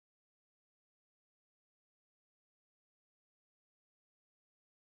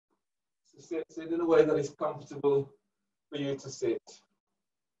sit in a way that is comfortable for you to sit.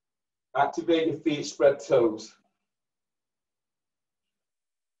 Activate your feet, spread toes.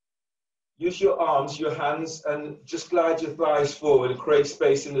 Use your arms, your hands, and just glide your thighs forward and create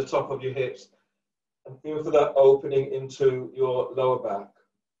space in the top of your hips. And feel for that opening into your lower back.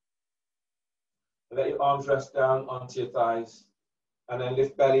 And let your arms rest down onto your thighs. And then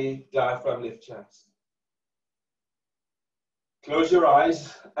lift belly, diaphragm, lift chest. Close your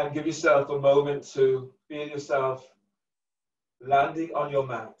eyes and give yourself a moment to feel yourself landing on your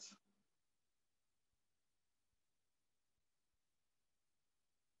mat.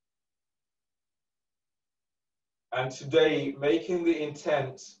 And today, making the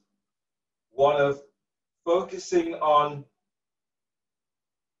intent one of focusing on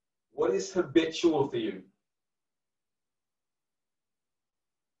what is habitual for you.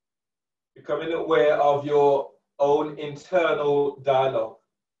 Becoming aware of your own internal dialogue.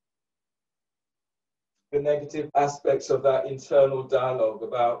 The negative aspects of that internal dialogue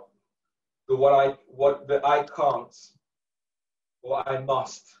about the I can't or I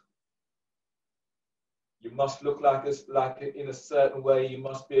must. You must look like in a certain way. You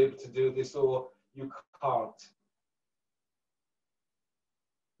must be able to do this, or you can't.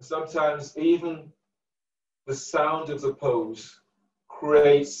 Sometimes even the sound of the pose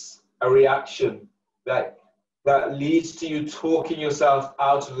creates a reaction that leads to you talking yourself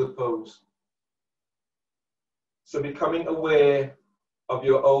out of the pose. So becoming aware of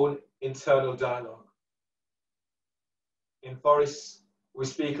your own internal dialogue. In Forest, we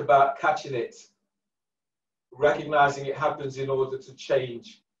speak about catching it, recognizing it happens in order to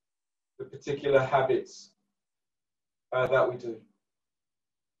change the particular habits that we do.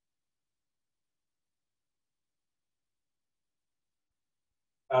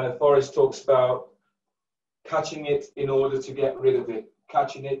 And Forrest talks about catching it in order to get rid of it,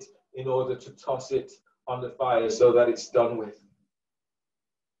 catching it in order to toss it on the fire so that it's done with.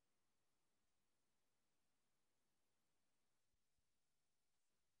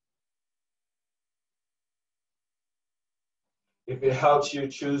 If it helps you,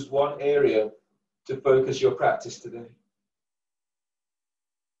 choose one area to focus your practice today.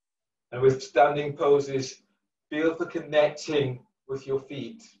 And with standing poses, feel for connecting with your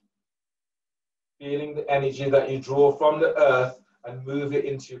feet, feeling the energy that you draw from the earth and move it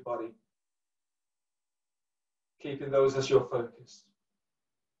into your body, keeping those as your focus.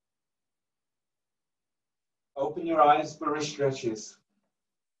 Open your eyes for wrist stretches.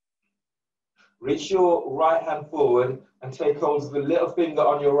 Reach your right hand forward and take hold of the little finger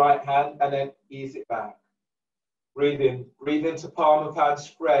on your right hand and then ease it back. Breathe in. Breathe into palm of hand,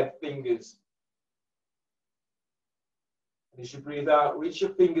 spread fingers. And as you breathe out, reach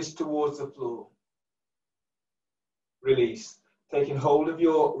your fingers towards the floor. Release. Taking hold of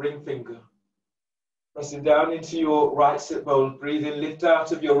your ring finger. Pressing down into your right sit bone. Breathe in, lift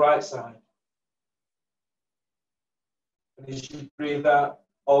out of your right side. And as you breathe out,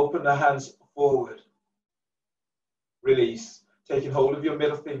 open the hands forward. Release. Taking hold of your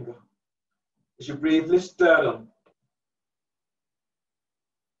middle finger. As you breathe, lift sternum.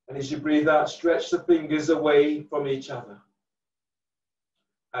 And as you breathe out, stretch the fingers away from each other.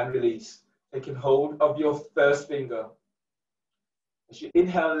 And release. Taking hold of your first finger. As you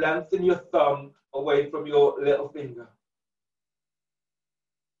inhale, lengthen your thumb away from your little finger.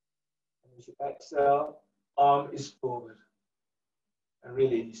 And as you exhale, arm is forward. And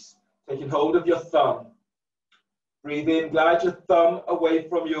release. Taking hold of your thumb. Breathe in, glide your thumb away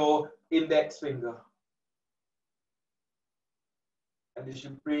from your index finger. And as you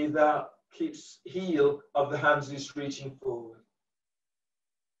breathe out, keep heel of the hands is reaching forward.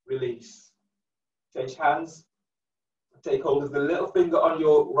 Release. Change hands. Take hold of the little finger on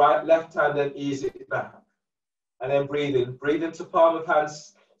your left hand and ease it back. And then breathe in. Breathe into palm of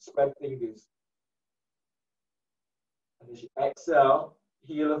hands, spread fingers. And as you exhale,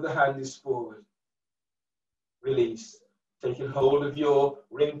 heel of the hand is forward. Release. Taking hold of your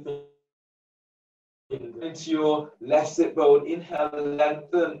ring finger into your left sit bone. Inhale,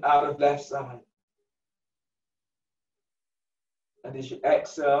 lengthen out of left side. And as you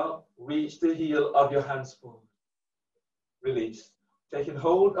exhale, reach the heel of your hands forward. Release. Taking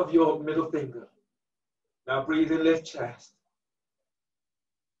hold of your middle finger. Now breathe in, lift chest.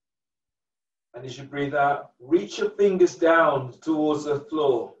 And as you breathe out, reach your fingers down towards the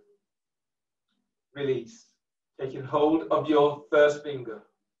floor. Release. Taking hold of your first finger.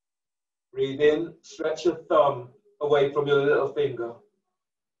 Breathe in, stretch your thumb away from your little finger.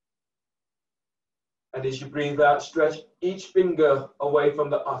 And as you breathe out, stretch each finger away from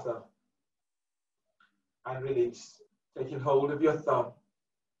the other. And release. Taking hold of your thumb.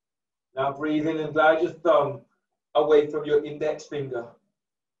 Now breathe in and glide your thumb away from your index finger.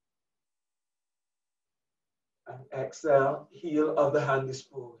 And exhale, heel of the hand is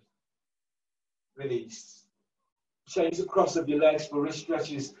forward. Release. Change the cross of your legs for wrist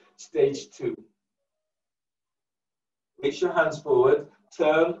stretches, stage 2. Reach your hands forward,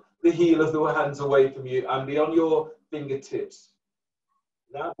 turn the heel of the hands away from you and beyond your fingertips.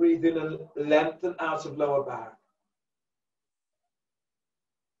 Now breathe in and lengthen out of lower back.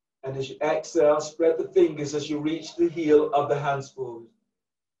 And as you exhale, spread the fingers as you reach the heel of the hands forward.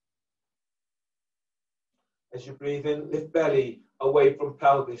 As you breathe in, lift belly away from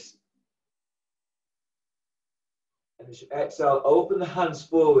pelvis. And as you exhale, open the hands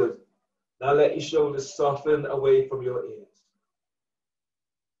forward. Now let your shoulders soften away from your ears.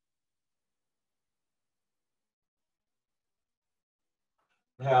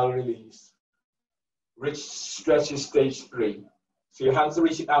 Inhale, release. Rich stretches, stage 3. So your hands are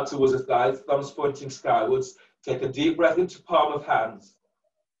reaching out towards the thighs, thumbs pointing skywards. Take a deep breath into palm of hands.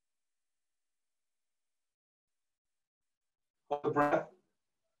 Hold the breath.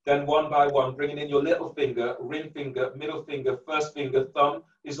 Then one by one, bringing in your little finger, ring finger, middle finger, first finger, thumb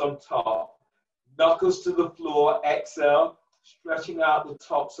is on top. Knuckles to the floor, exhale, stretching out the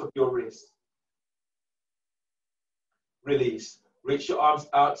tops of your wrists. Release. Reach your arms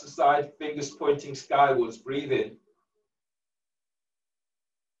out to side, fingers pointing skywards. Breathe in.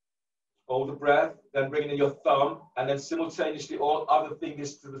 Hold the breath, then bring in your thumb, and then simultaneously all other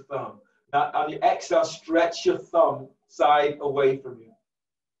fingers to the thumb. Now, on your exhale, stretch your thumb side away from you.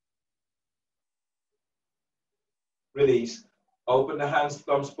 Release. Open the hands,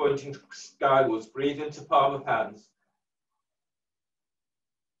 thumbs pointing skywards. Breathe into palm of hands.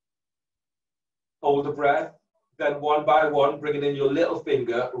 Hold the breath. Then one by one, bringing in your little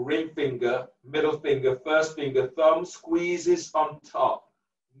finger, ring finger, middle finger, first finger, thumb squeezes on top.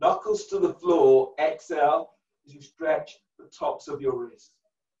 Knuckles to the floor, exhale as you stretch the tops of your wrists.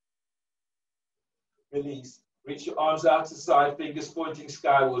 Release. Reach your arms out to side, fingers pointing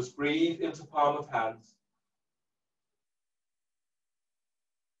skywards. Breathe into palm of hands.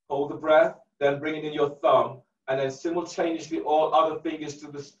 Hold the breath, then bringing in your thumb, and then simultaneously all other fingers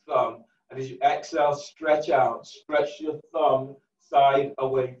to the thumb. And as you exhale, stretch out. Stretch your thumb side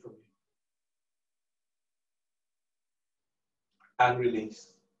away from you. And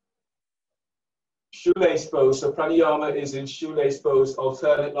release. Shoelace pose. So pranayama is in shoelace pose,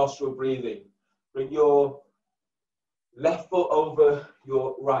 alternate nostril breathing. Bring your left foot over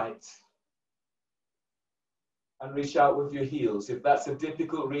your right. And reach out with your heels. If that's a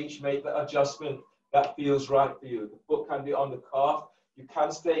difficult reach, make the adjustment that feels right for you. The foot can be on the calf. You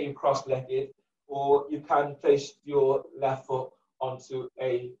can stay in cross-legged, or you can place your left foot onto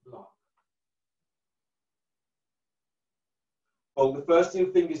a block. Hold the first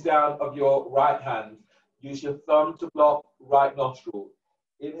 2 fingers down of your right hand. Use your thumb to block right nostril.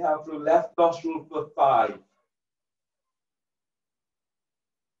 Inhale through left nostril for 5.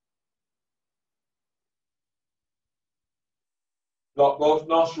 Block both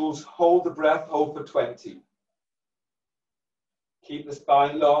nostrils, hold the breath, hold for 20. Keep the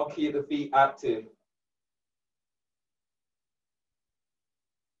spine long, keep the feet active.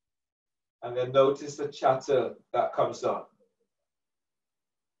 And then notice the chatter that comes up.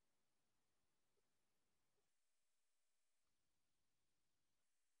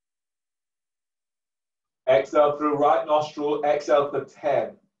 Exhale through right nostril, exhale for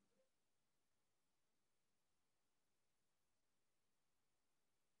 10.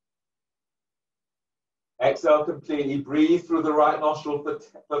 Exhale completely, breathe through the right nostril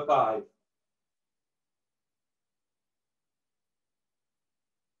for 5.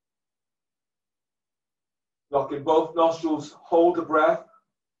 Lock in both nostrils, hold the breath,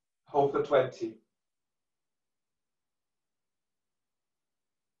 hold for 20.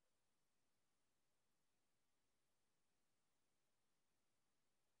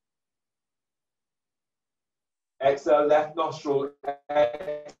 Exhale, left nostril,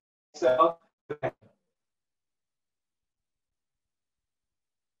 exhale.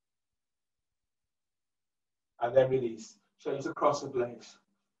 And then release. Change the cross of legs.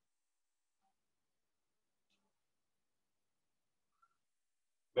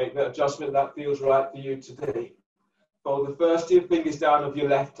 Make the adjustment that feels right for you today. Fold the first 2 fingers down of your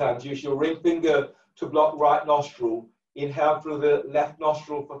left hand. Use your ring finger to block right nostril. Inhale through the left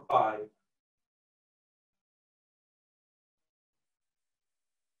nostril for 5.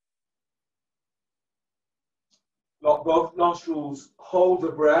 Lock both nostrils, hold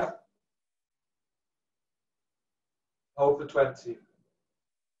the breath, hold for 20.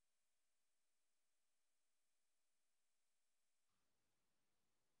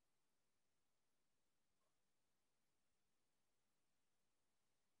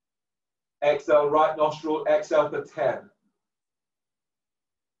 Exhale, right nostril, exhale for 10.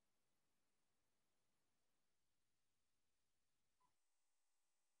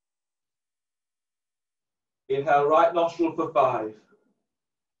 Inhale, right nostril for 5.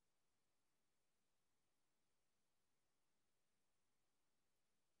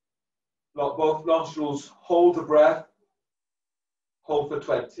 Lock both nostrils, hold the breath, hold for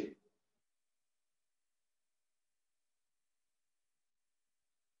 20.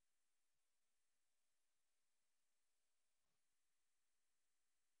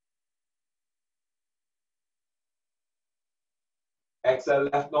 Exhale,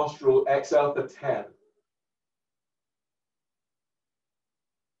 left nostril, exhale for 10.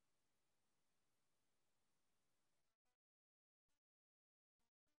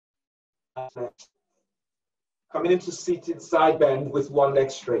 Coming into seated side bend with one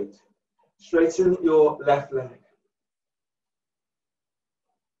leg straight. Straighten your left leg.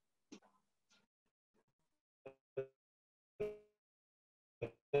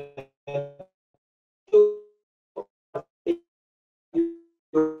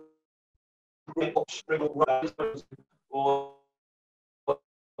 Or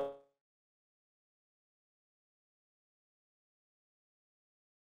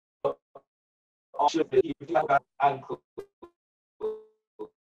ankle.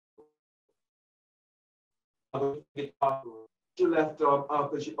 Your left arm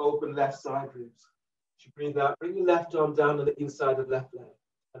up as you open left side ribs. As you breathe out, bring your left arm down on the inside of left leg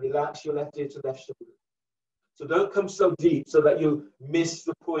and relax your left ear to left shoulder. So don't come so deep so that you miss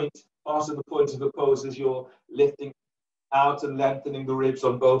the point, part of the point of the pose as you're lifting out and lengthening the ribs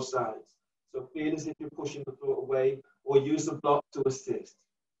on both sides. So feel as if you're pushing the floor away or use the block to assist.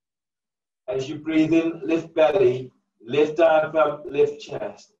 As you breathe in, lift belly, lift diaphragm, lift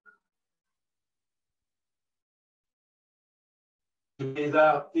chest. Breathe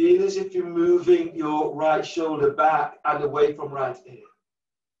out, feel as if you're moving your right shoulder back and away from right ear.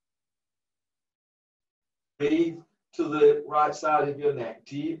 Breathe to the right side of your neck,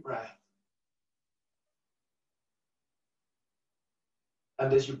 deep breath.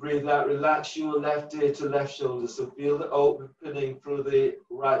 And as you breathe out, relax your left ear to left shoulder. So feel the opening through the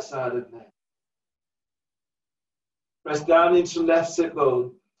right side of the neck. Press down into left sit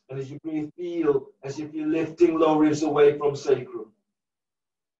bone. And as you breathe, feel as if you're lifting low ribs away from sacrum.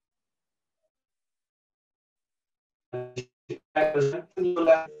 Lengthen your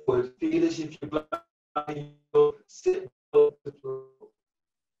left foot. Feel as if you're blowing your sit bone to the floor.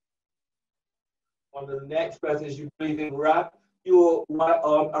 On the next breath, as you breathe in, wrap your right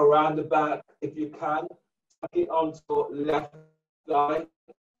arm around the back if you can. Tuck it onto your left thigh,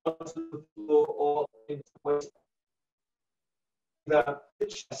 onto the floor or into the waist. The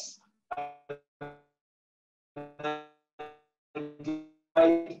chest. And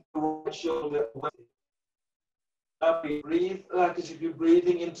right shoulder away. Now breathe like as if you're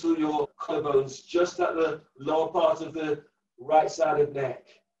breathing into your collarbones, just at the lower part of the right side of the neck.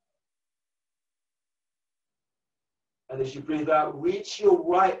 And as you breathe out, reach your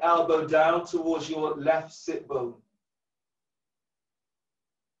right elbow down towards your left sit bone.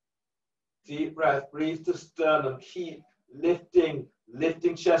 Deep breath, breathe to sternum, keep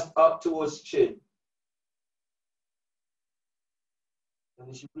lifting chest up towards chin. And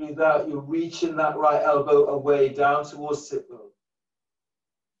as you breathe out, you're reaching that right elbow away down towards sit bone.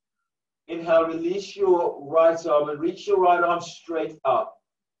 Inhale, release your right arm and reach your right arm straight up.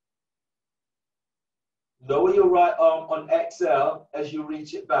 Lower your right arm on exhale as you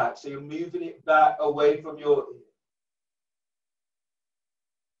reach it back. So you're moving it back away from your ear.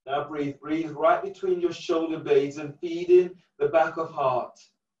 Now breathe right between your shoulder blades and feed in the back of heart.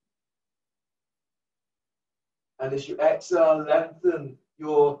 And as you exhale, lengthen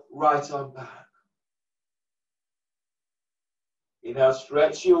your right arm back. Inhale,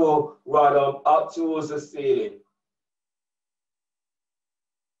 stretch your right arm up towards the ceiling.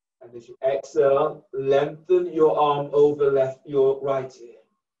 And as you exhale, lengthen your arm over your right ear.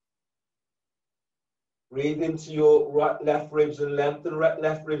 Breathe into your left ribs and lengthen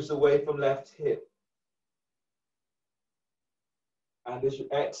left ribs away from left hip. And as you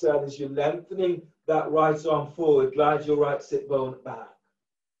exhale, as you're lengthening that right arm forward, glide your right sit bone back.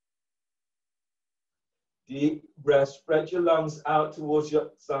 Deep breath, spread your lungs out towards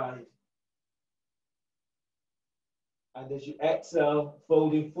your side. And as you exhale,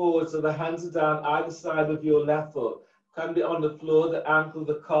 folding forward so the hands are down either side of your left foot. Can be on the floor, the ankle,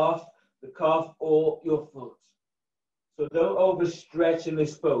 the calf or your foot. So don't overstretch in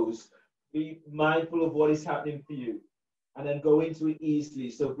this pose. Be mindful of what is happening for you. And then go into it easily.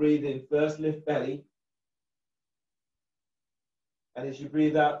 So breathe in. First lift belly. And as you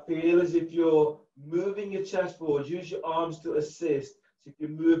breathe out, feel as if you're moving your chest forward. Use your arms to assist. So if you're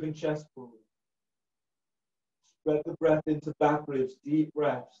moving chest forward, spread the breath into back ribs, deep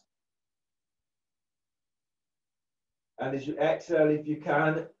breaths. And as you exhale, if you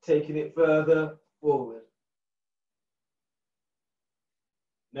can, taking it further forward.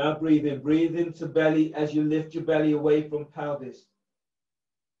 Now breathe in. Breathe into belly as you lift your belly away from pelvis.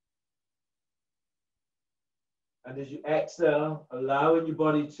 And as you exhale, allowing your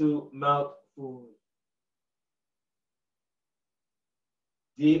body to melt forward.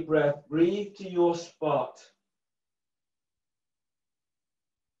 Deep breath. Breathe to your spot.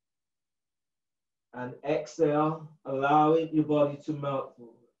 And exhale, allowing your body to melt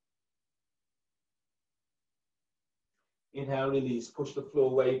forward. Inhale, release. Push the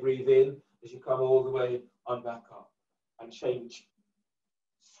floor away. Breathe in as you come all the way on back up. And change.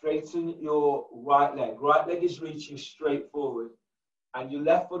 Straighten your right leg. Right leg is reaching straight forward. And your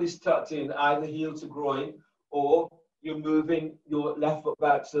left foot is tucked in, either heel to groin, or you're moving your left foot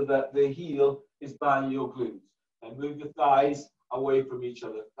back so that the heel is by your glutes. And move your thighs away from each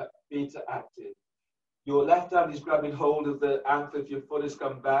other. Feet are active. Your left hand is grabbing hold of the ankle if your foot has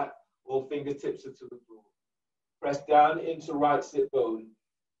come back, or fingertips are to the floor. Press down into right sit bone.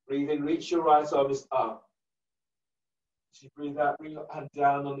 Breathe in, reach your right arm is up. As you breathe out, bring your hand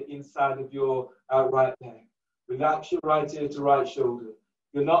down on the inside of your right leg. Relax your right ear to right shoulder.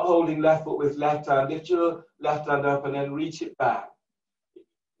 You're not holding left foot with left hand. Lift your left hand up and then reach it back.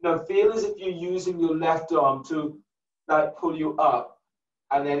 Now feel as if you're using your left arm to pull you up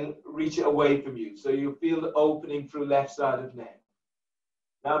and then reach it away from you. So you feel the opening through left side of neck.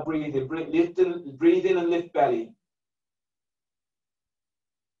 Now breathe in. Breathe in and lift belly.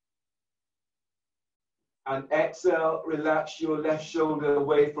 And exhale, relax your left shoulder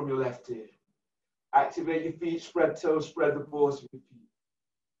away from your left ear. Activate your feet, spread toes, spread the balls of your feet.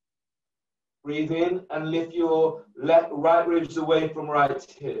 Breathe in and lift your right ribs away from right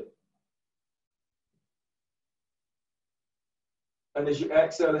hip. And as you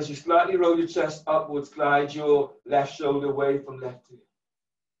exhale, as you slightly roll your chest upwards, glide your left shoulder away from left ear.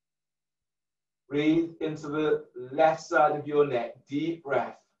 Breathe into the left side of your neck, deep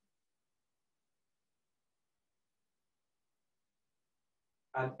breath.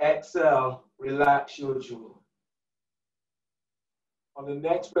 And exhale, relax your jaw. On the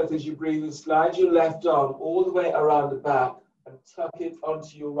next breath, as you breathe in, slide your left arm all the way around the back and tuck it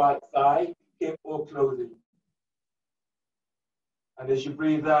onto your right thigh, hip, or clothing. And as you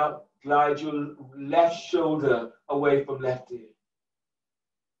breathe out, glide your left shoulder away from left ear.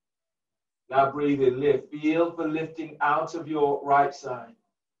 Now breathe in, lift. Feel the lifting out of your right side.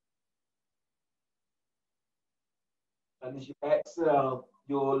 And as you exhale,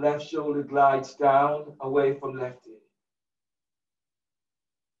 your left shoulder glides down away from left ear.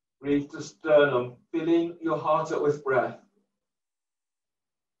 Breathe to sternum, filling your heart up with breath.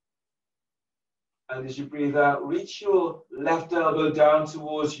 And as you breathe out, reach your left elbow down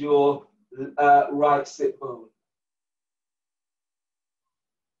towards your right sit bone.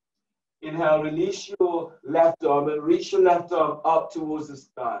 Inhale, release your left arm and reach your left arm up towards the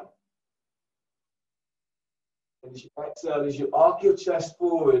sky. And as you exhale, as you arc your chest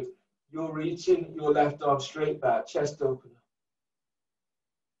forward, you're reaching your left arm straight back, chest open.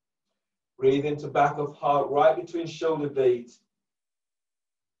 Breathe into back of heart, right between shoulder blades.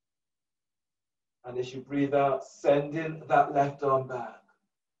 And as you breathe out, sending that left arm back.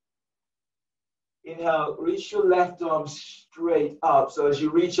 Inhale, reach your left arm straight up. So as you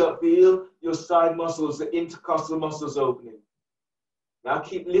reach up, feel your side muscles, the intercostal muscles opening. Now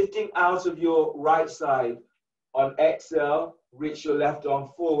keep lifting out of your right side. On exhale, reach your left arm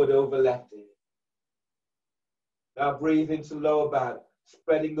forward over left ear. Now breathe into lower back,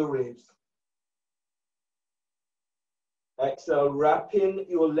 spreading the ribs. Exhale, wrapping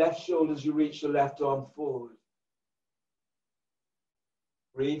your left shoulder as you reach your left arm forward.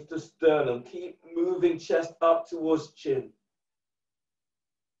 Breathe to sternum. Keep moving chest up towards chin.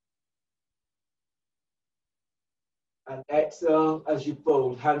 And exhale as you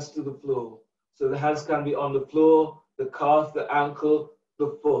fold, hands to the floor. So the hands can be on the floor, the calf, the ankle,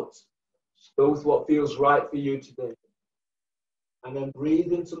 the foot. Go with what feels right for you today. And then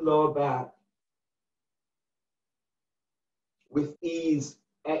breathe into lower back. With ease,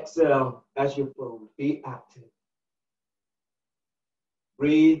 exhale as you fold. Be active.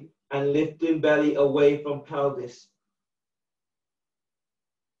 Breathe and lifting belly away from pelvis.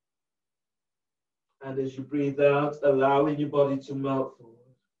 And as you breathe out, allowing your body to melt forward.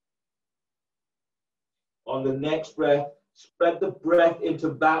 On the next breath, spread the breath into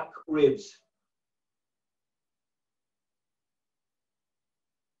back ribs.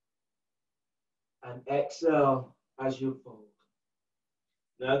 And exhale as you fold.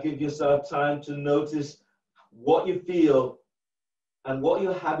 Now give yourself time to notice what you feel and what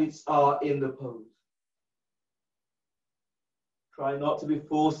your habits are in the pose. Try not to be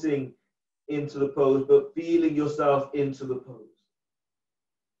forcing into the pose, but feeling yourself into the pose.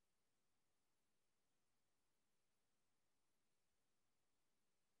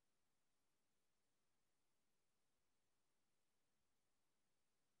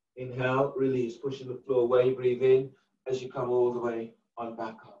 Inhale, release, pushing the floor away, breathe in as you come all the way on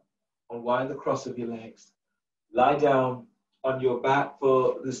back up. Unwind the cross of your legs. Lie down on your back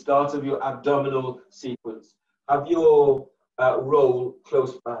for the start of your abdominal sequence. Have your roll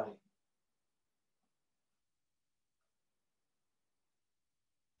close by.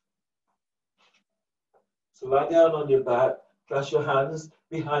 So lie down on your back, clasp your hands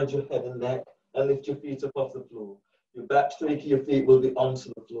behind your head and neck, and lift your feet up off the floor. Your back straight of your feet will be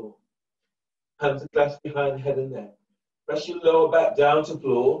onto the floor. Hands are clasped behind head and neck. Press your lower back down to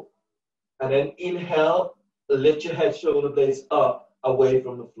floor, and then inhale, lift your head, shoulder blades up, away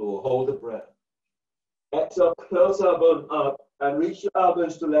from the floor. Hold the breath. Exhale, curl tailbone up, and reach your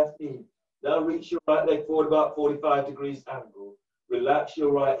elbows to left knee. Now reach your right leg forward about 45 degrees angle. Relax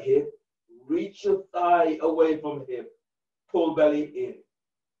your right hip. Reach your thigh away from hip. Pull belly in.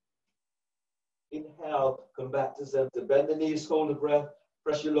 Inhale, come back to center. Bend the knees, hold the breath.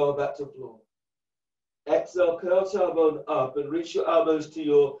 Press your lower back to floor. Exhale, curl tailbone up and reach your elbows to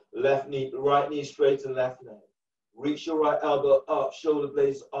your left knee, right knee straight and left leg. Reach your right elbow up, shoulder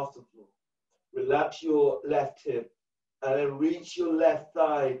blades off the floor. Relax your left hip and then reach your left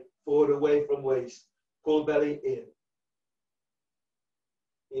thigh forward away from waist. Pull belly in.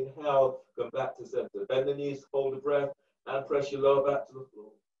 Inhale, come back to center. Bend the knees, hold the breath, and press your lower back to the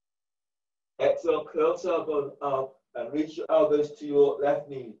floor. Exhale, curl tailbone up and reach your elbows to your left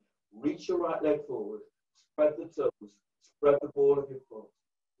knee. Reach your right leg forward. Spread the toes. Spread the ball of your foot.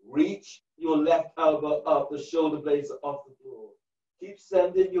 Reach your left elbow up. The shoulder blades are off the floor. Keep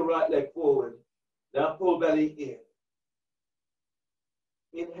sending your right leg forward. Now pull belly in.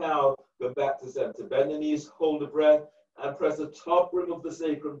 Inhale, go back to center. Bend the knees, hold the breath, and press the top rim of the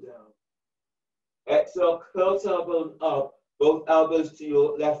sacrum down. Exhale, curl tailbone up, both elbows to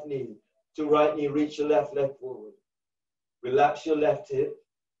your left knee. To right knee, reach your left leg forward. Relax your left hip.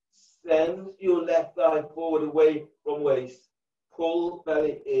 Send your left thigh forward away from waist. Pull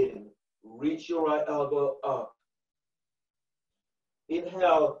belly in. Reach your right elbow up.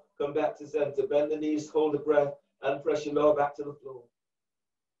 Inhale, come back to center. Bend the knees, hold the breath, and press your lower back to the floor.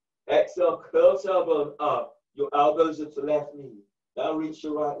 Exhale, curl tailbone up. Your elbows are to left knee. Now reach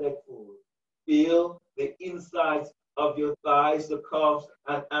your right leg forward. Feel the insides of your thighs, the calves,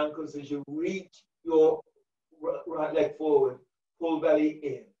 and ankles as you reach your right leg forward. Pull belly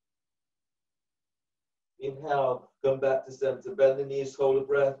in. Inhale, come back to center. Bend the knees, hold the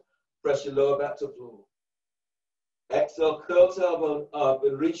breath. Press your lower back to floor. Exhale, curl tailbone up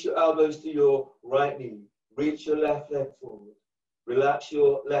and reach your elbows to your right knee. Reach your left leg forward. Relax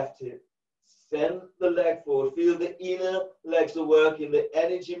your left hip. Send the leg forward. Feel the inner legs are working. The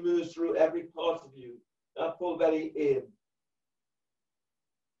energy moves through every part of you. Now pull belly in.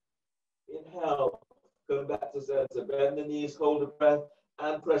 Inhale, come back to center. Bend the knees, hold the breath,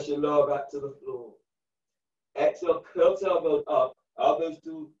 and press your lower back to the floor. Exhale, curl tailbone up. Elbows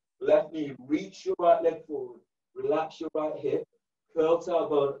to left knee. Reach your right leg forward. Relax your right hip. Curl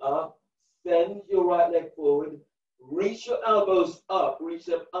tailbone up. Send your right leg forward. Reach your elbows up. Reach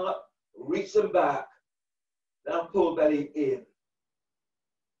them up. Reach them back. Now pull belly in.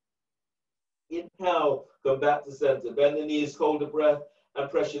 Inhale, come back to center. Bend the knees, hold the breath,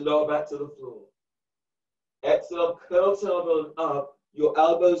 and press your lower back to the floor. Exhale, curl tailbone up. Your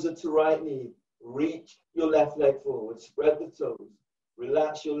elbows are to right knee. Reach your left leg forward. Spread the toes.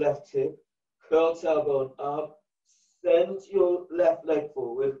 Relax your left hip. Curl tailbone up. Send your left leg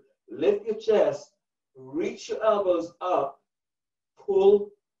forward. Lift your chest. Reach your elbows up.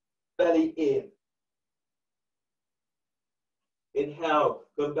 Pull belly in. Inhale,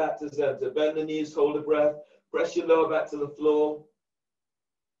 come back to center. Bend the knees, hold the breath. Press your lower back to the floor.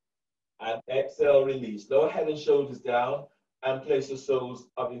 And exhale, release. Lower head and shoulders down and place the soles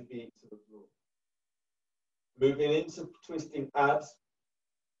of your feet to the floor. Moving into twisting abs.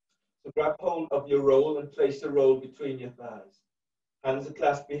 So grab hold of your roll and place the roll between your thighs. Hands are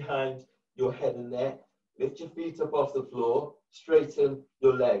clasped behind your head and neck. Lift your feet up off the floor. Straighten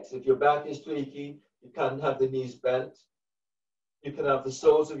your legs. If your back is tweaky, you can have the knees bent. You can have the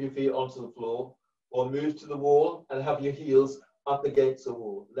soles of your feet onto the floor, or move to the wall and have your heels up against the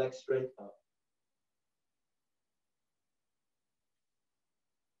wall. Legs straight up.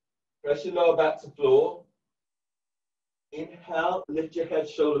 Press your lower back to floor. Inhale, lift your head,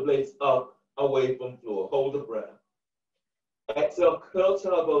 shoulder blades up, away from floor. Hold the breath. Exhale, curl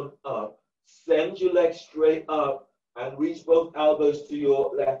tailbone up. Send your legs straight up and reach both elbows to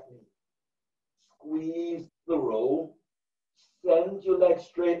your left knee. Squeeze the roll. Send your legs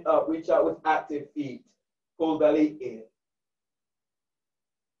straight up. Reach out with active feet. Pull belly in.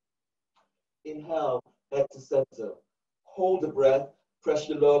 Inhale, head to center. Hold the breath. Press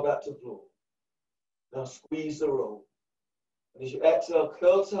your lower back to floor. Now squeeze the roll. And as you exhale,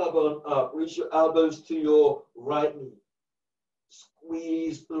 curl tailbone up. Reach your elbows to your right knee.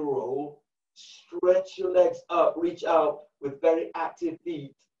 Squeeze the roll. Stretch your legs up. Reach out with very active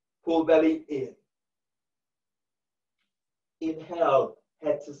feet. Pull belly in. Inhale,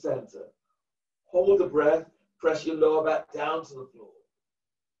 head to center. Hold the breath. Press your lower back down to the floor.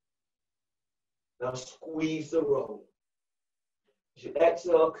 Now squeeze the roll. As you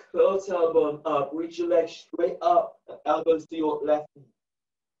exhale, curl tailbone up. Reach your legs straight up and elbows to your left knee.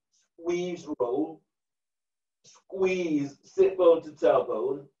 Squeeze roll. Squeeze, sit bone to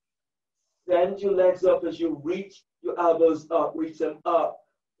tailbone. Send your legs up as you reach your elbows up. Reach them up.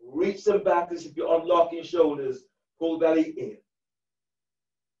 Reach them back as if you're unlocking shoulders. Pull belly in.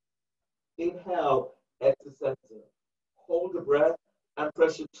 Inhale, head to center. Hold the breath and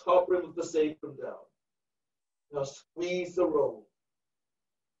press your top rim of the sacrum down. Now squeeze the roll.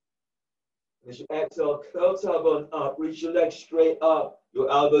 And as you exhale, curl tailbone up. Reach your legs straight up. Your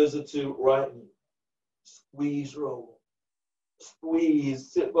elbows are to right knee. Squeeze roll.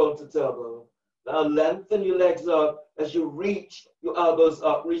 Squeeze, sit bone to tailbone. Now lengthen your legs up as you reach your elbows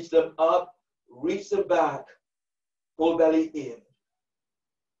up. Reach them up. Reach them back. Pull belly in.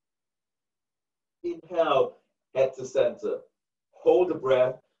 Inhale, head to center. Hold the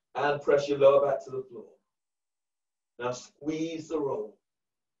breath and press your lower back to the floor. Now squeeze the roll.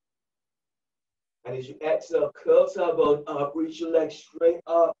 And as you exhale, curl tailbone up. Reach your legs straight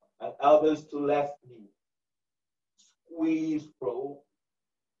up and elbows to left knee. Squeeze roll.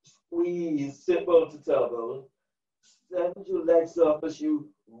 Squeeze, sit bone to tailbone. Send your legs up as you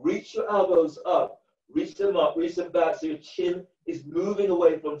reach your elbows up. Reach them up, reach them back so your chin is moving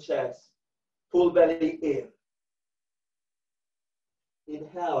away from chest. Pull belly in.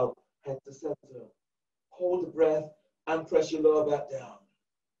 Inhale, head to center. Hold the breath and press your lower back down.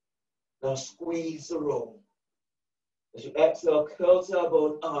 Now squeeze the roll. As you exhale, curl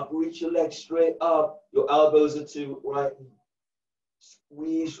tailbone up. Reach your legs straight up. Your elbows are to right knee.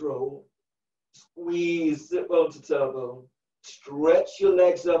 Squeeze roll. Squeeze, sit bone to tailbone. Stretch your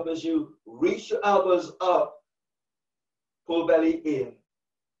legs up as you reach your elbows up. Pull belly in.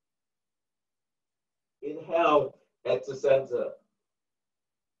 Inhale, head to center.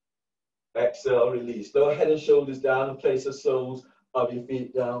 Exhale, release. Lower head and shoulders down and place the soles of your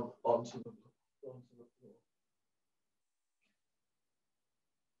feet down onto the floor.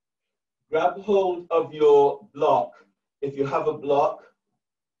 Grab hold of your block. If you have a block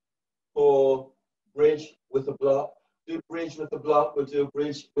or bridge with a block, do bridge with a block or do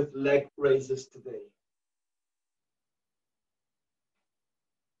bridge with leg raises today.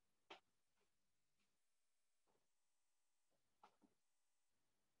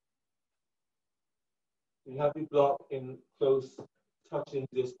 You have your block in close touching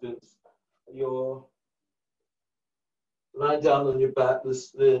distance. You're lying down on your back,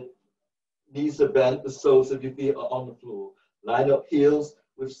 the knees are bent, the soles of your feet are on the floor. Line up heels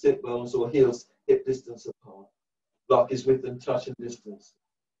with sit bones or heels hip distance apart. Block is within touching distance.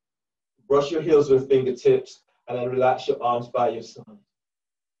 Brush your heels with fingertips and then relax your arms by your side.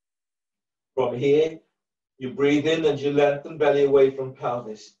 From here, you breathe in and you lengthen belly away from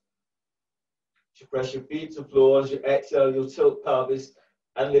pelvis. You press your feet to floor. As you exhale, you'll tilt pelvis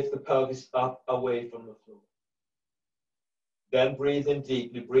and lift the pelvis up away from the floor. Then breathe in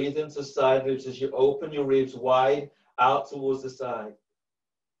deeply. Breathe into side ribs as you open your ribs wide out towards the side.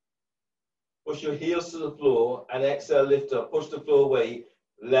 Push your heels to the floor and exhale, lift up. Push the floor away,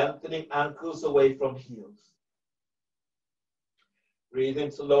 lengthening ankles away from heels. Breathe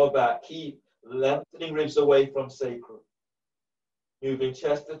into lower back. Keep lengthening ribs away from sacrum. Moving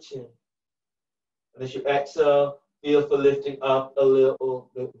chest to chin. And as you exhale, feel for lifting up a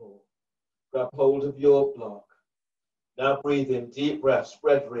little bit more. Grab hold of your block. Now breathe in, deep breath,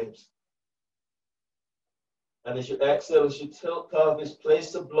 spread ribs. And as you exhale, as you tilt pelvis,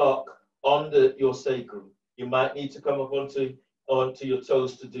 place the block under your sacrum. You might need to come up onto your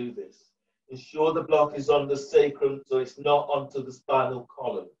toes to do this. Ensure the block is on the sacrum so it's not onto the spinal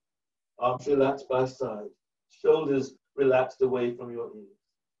column. Arms relaxed by side. Shoulders relaxed away from your ears.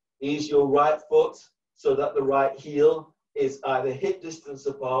 Ease your right foot so that the right heel is either hip distance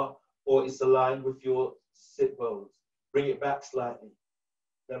apart or it's aligned with your sit bones. Bring it back slightly.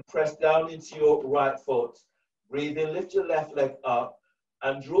 Then press down into your right foot. Breathe in, lift your left leg up,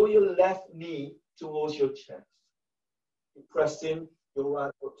 and draw your left knee towards your chest. Keep pressing your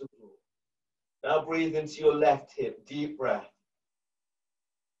right foot to the floor. Now breathe into your left hip, deep breath.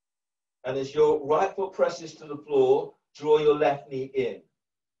 And as your right foot presses to the floor, draw your left knee in.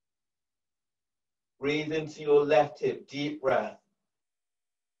 Breathe into your left hip, deep breath.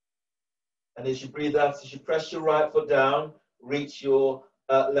 And as you breathe out, as you press your right foot down, reach your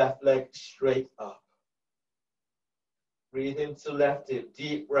left leg straight up. Breathe into left hip,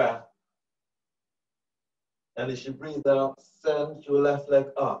 deep breath. And as you breathe out, send your left leg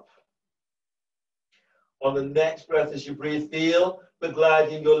up. On the next breath, as you breathe, feel the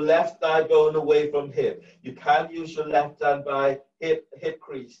gliding your left thigh bone away from hip. You can use your left hand by hip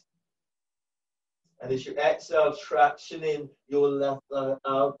crease. And as you exhale, traction in your left thigh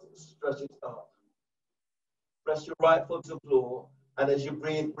out, stretch it up. Press your right foot to the floor. And as you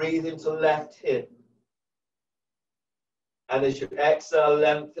breathe into left hip. And as you exhale,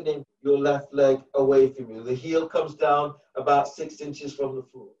 lengthening your left leg away from you. The heel comes down about 6 inches from the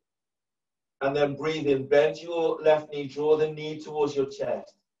floor. And then breathe in, bend your left knee, draw the knee towards your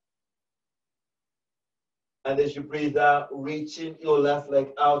chest. And as you breathe out, reaching your left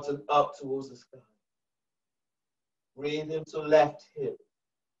leg out and up towards the sky. Breathe into left hip.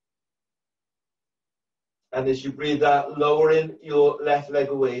 And as you breathe out, lowering your left leg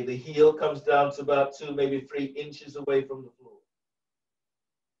away, the heel comes down to about 2, maybe 3 inches away from the floor.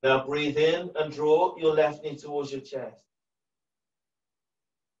 Now breathe in and draw your left knee towards your chest.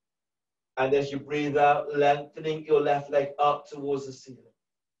 And as you breathe out, lengthening your left leg up towards the ceiling.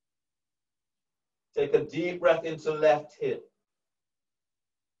 Take a deep breath into left hip.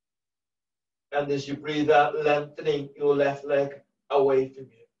 And as you breathe out, lengthening your left leg away from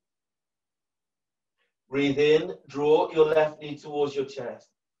you. Breathe in, draw your left knee towards your chest.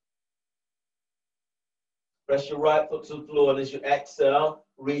 Press your right foot to the floor, and as you exhale,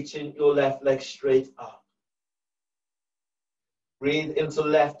 reaching your left leg straight up. Breathe into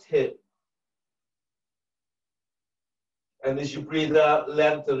left hip. And as you breathe out,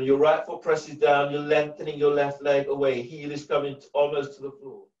 lengthen. Your right foot presses down, you're lengthening your left leg away. Heel is coming almost to the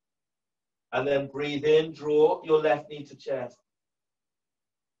floor. And then breathe in, draw your left knee to chest.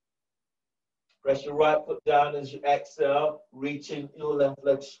 Press your right foot down as you exhale, reaching your left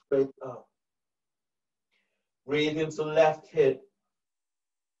leg straight up. Breathe into left hip.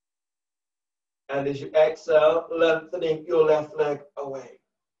 And as you exhale, lengthening your left leg away.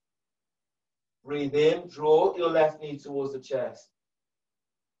 Breathe in, draw your left knee towards the chest.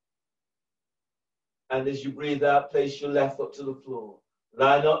 And as you breathe out, place your left foot to the floor.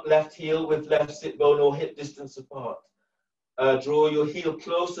 Line up left heel with left sit bone or hip distance apart. Draw your heel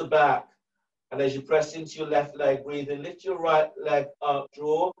closer back. And as you press into your left leg, breathe in, lift your right leg up,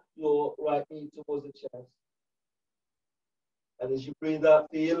 draw your right knee towards the chest. And as you breathe out,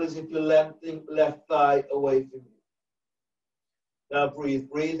 feel as if you're lengthening left thigh away from you. Now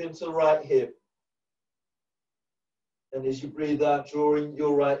breathe into right hip. And as you breathe out, drawing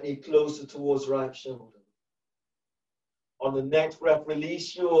your right knee closer towards right shoulder. On the next breath,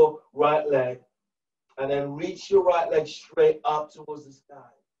 release your right leg. And then reach your right leg straight up towards the sky.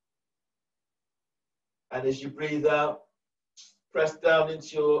 And as you breathe out, press down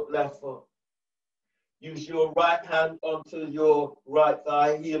into your left foot. Use your right hand onto your right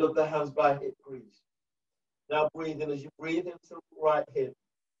thigh, heel of the hands by hip crease. Now breathe in as you breathe into right hip.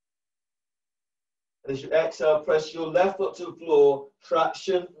 And as you exhale, press your left foot to the floor,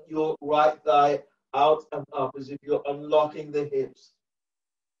 traction your right thigh out and up as if you're unlocking the hips.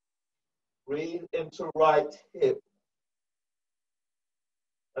 Breathe into right hip.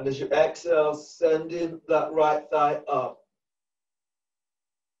 And as you exhale, sending that right thigh up.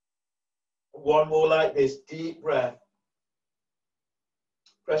 One more like this, deep breath.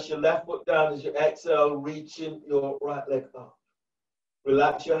 Press your left foot down as you exhale, reaching your right leg up.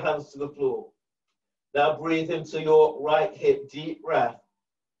 Relax your hands to the floor. Now breathe into your right hip, deep breath.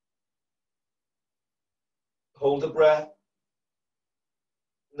 Hold the breath.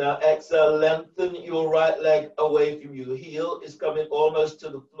 Now exhale, lengthen your right leg away from you. The heel is coming almost to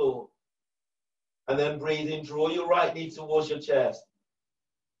the floor. And then breathe in, draw your right knee towards your chest.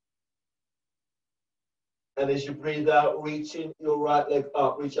 And as you breathe out, reaching your right leg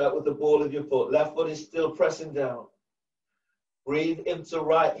up, reach out with the ball of your foot. Left foot is still pressing down. Breathe into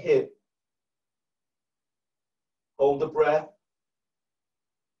right hip. Hold the breath.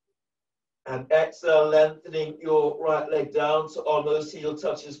 And exhale, lengthening your right leg down to almost heel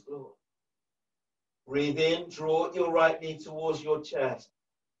touches floor. Breathe in, draw your right knee towards your chest.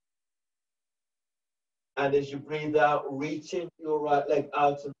 And as you breathe out, reaching your right leg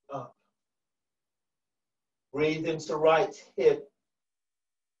out and up. Breathe into right hip.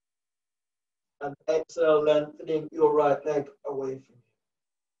 And exhale, lengthening your right leg away from you.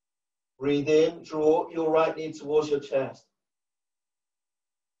 Breathe in, draw your right knee towards your chest.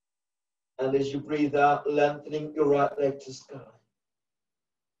 And as you breathe out, lengthening your right leg to sky.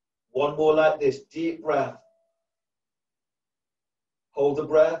 One more like this, deep breath. Hold the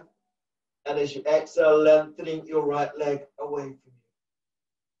breath. And as you exhale, lengthening your right leg away from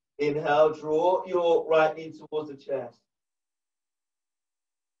you. Inhale, draw your right knee towards the chest.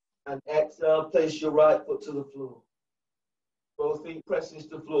 And exhale, place your right foot to the floor. Both feet press into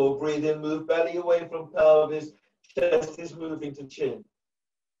the floor. Breathe in, move belly away from pelvis. Chest is moving to chin.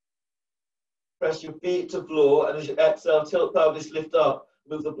 Press your feet to floor, and as you exhale, tilt pelvis, lift up,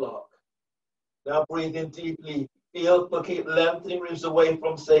 move the block. Now breathe in deeply. Feel, but keep lengthening ribs away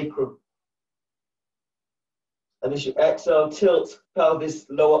from sacrum. And as you exhale, tilt pelvis,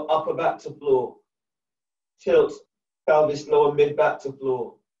 lower upper back to floor. Tilt pelvis, lower mid back to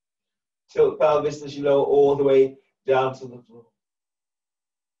floor. Tilt pelvis as you lower all the way down to the floor.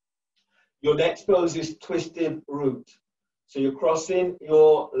 Your next pose is twisted root. So you're crossing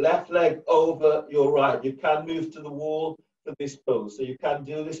your left leg over your right. You can move to the wall for this pose. So you can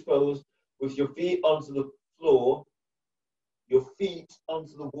do this pose with your feet onto the floor, your feet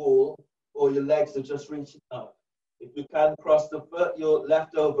onto the wall, or your legs are just reaching up. If you can cross the foot, your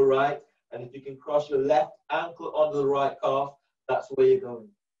left over right, and if you can cross your left ankle onto the right calf, that's where you're going.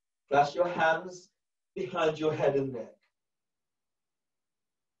 Clasp your hands behind your head and neck.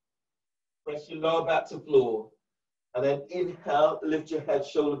 Press your lower back to floor. And then inhale, lift your head,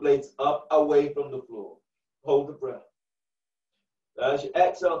 shoulder blades up, away from the floor. Hold the breath. Now as you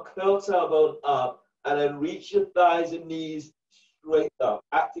exhale, curl tailbone up, and then reach your thighs and knees straight up.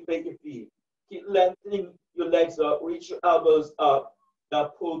 Activate your feet. Keep lengthening your legs up, reach your elbows up. Now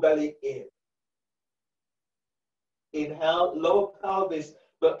pull belly in. Inhale, lower pelvis,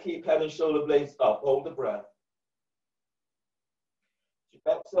 but keep head and shoulder blades up. Hold the breath.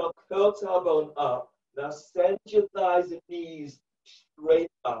 Exhale, curl tailbone up. Now send your thighs and knees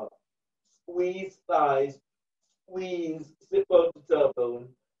straight up. Squeeze thighs, squeeze, sit bone to tailbone.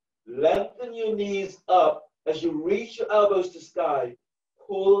 Lengthen your knees up as you reach your elbows to sky.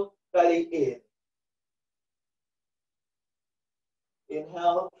 Pull belly in.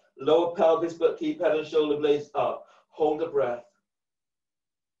 Inhale, lower pelvis, but keep head and shoulder blades up. Hold the breath.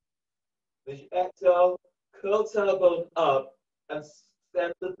 As you exhale, curl tailbone up and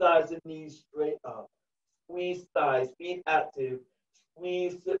send the thighs and knees straight up. Squeeze thighs, feet active.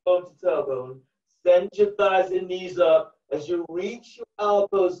 Squeeze, sit bone to tailbone. Send your thighs and knees up as you reach your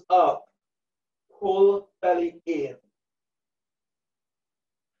elbows up. Pull belly in.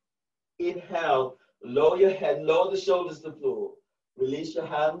 Inhale, lower your head, lower the shoulders to the floor. Release your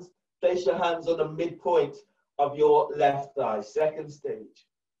hands. Place your hands on the midpoint of your left thigh. Second stage.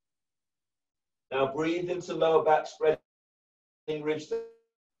 Now breathe into lower back, spreading ribs.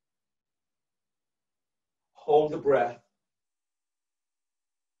 Hold the breath.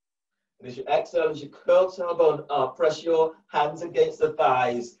 And as you exhale, as you curl tailbone up, press your hands against the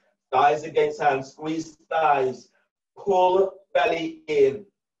thighs, thighs against hands, squeeze thighs, pull belly in.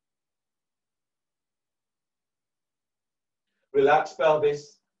 Relax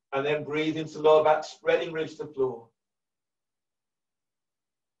pelvis, and then breathe into lower back, spreading ribs to floor.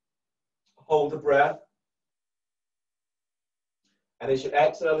 Hold the breath. And as you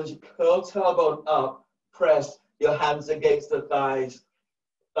exhale, as you curl tailbone up, press your hands against the thighs.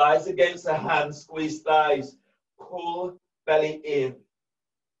 Thighs against the hands, squeeze thighs, pull belly in.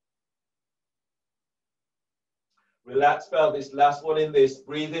 Relax pelvis, last one in this.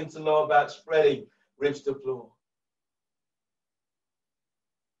 Breathe into lower back, spreading ribs to floor.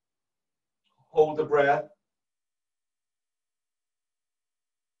 Hold the breath.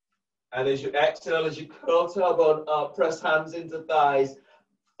 And as you exhale, as you curl tailbone up, press hands into thighs,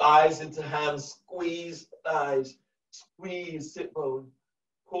 thighs into hands, squeeze thighs, squeeze sit bone,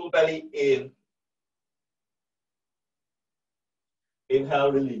 pull belly in.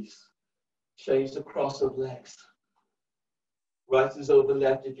 Inhale, release. Change the cross of legs. Right is over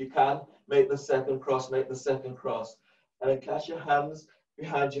left. If you can, make the second cross, make the second cross. And then catch your hands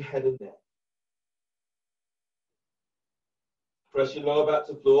behind your head and neck. Press your lower back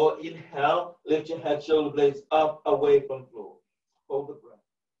to floor. Inhale, lift your head, shoulder blades up, away from floor. Hold the breath.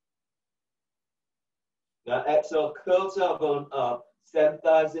 Now exhale, curl tailbone up, send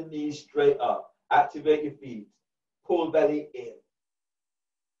thighs and knees straight up. Activate your feet. Pull belly in.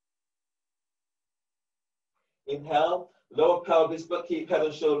 Inhale, lower pelvis, but keep head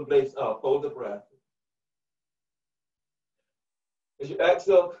and shoulder blades up. Hold the breath. As you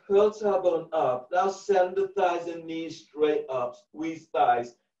exhale, curl tailbone up. Now send the thighs and knees straight up. Squeeze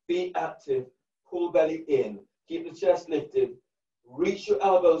thighs. Be active. Pull belly in. Keep the chest lifted. Reach your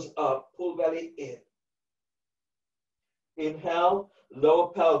elbows up. Pull belly in. Inhale,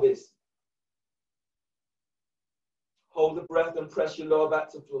 lower pelvis. Hold the breath and press your lower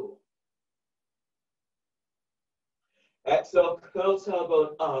back to floor. Exhale, curl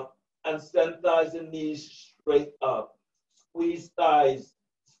tailbone up and send thighs and knees straight up. Squeeze thighs,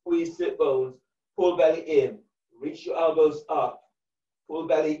 squeeze sit bones, pull belly in. Reach your elbows up, pull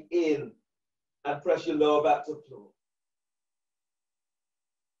belly in, and press your lower back to floor.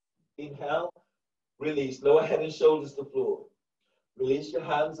 Inhale, release, lower head and shoulders to floor. Release your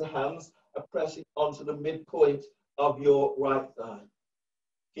hands, the hands are pressing onto the midpoint of your right thigh.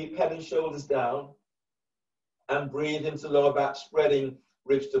 Keep head and shoulders down and breathe into lower back, spreading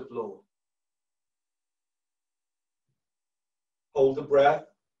ribs to floor. Hold the breath.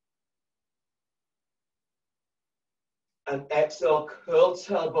 And exhale, curl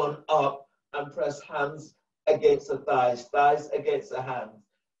tailbone up and press hands against the thighs, thighs against the hands.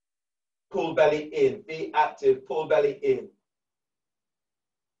 Pull belly in, be active, pull belly in.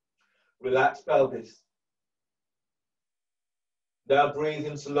 Relax pelvis. Now breathe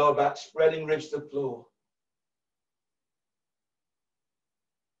into lower back, spreading ribs to floor.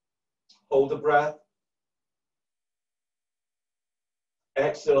 Hold the breath.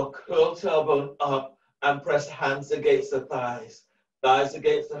 Exhale, curl tailbone up and press hands against the thighs, thighs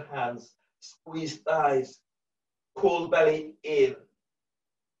against the hands. Squeeze thighs, pull belly in.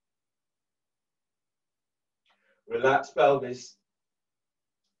 Relax pelvis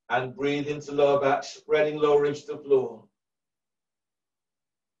and breathe into lower back, spreading lower ribs to floor.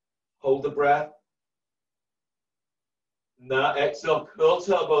 Hold the breath. Now exhale, curl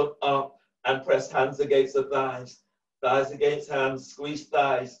tailbone up and press hands against the thighs, thighs against hands, squeeze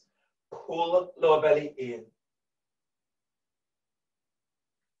thighs, pull lower belly in.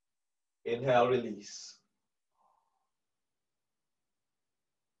 Inhale, release.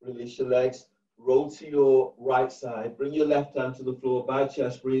 Release your legs, roll to your right side, bring your left hand to the floor by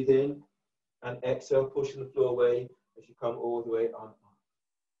chest, breathe in, and exhale, pushing the floor away as you come all the way on.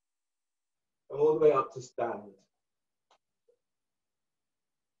 Come all the way up to stand.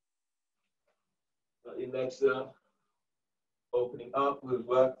 Got your legs opening up, we'll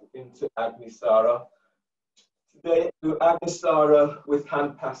work into Agnisara. Today, do Agnisara with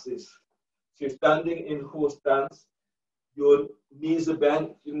hand passes. So you're standing in horse stance, your knees are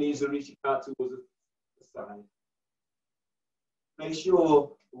bent, your knees are reaching out towards the side. Place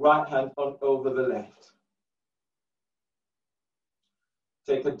your right hand on over the left.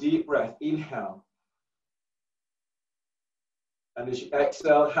 Take a deep breath, inhale. And as you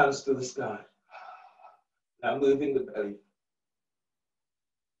exhale, hands to the sky. Now moving the belly.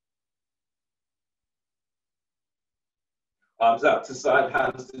 Arms out to side,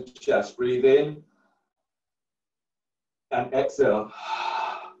 hands to chest. Breathe in. And exhale.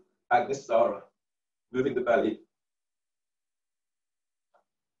 Agnisara. Moving the belly.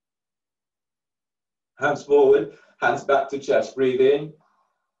 Hands forward, hands back to chest. Breathe in.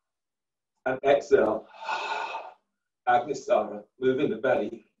 And exhale. Agnisara. Moving the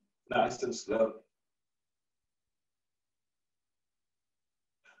belly. Nice and slow.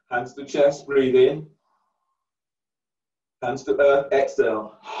 Hands to chest. Breathe in. Hands to earth,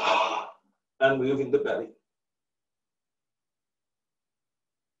 exhale, and moving the belly.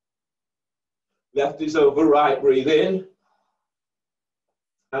 Left is over right, breathe in.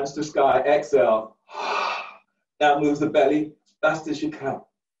 Hands to sky, exhale. Now move the belly as fast as you can.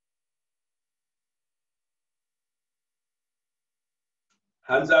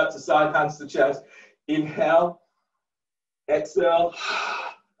 Hands out to side, hands to chest. Inhale, exhale,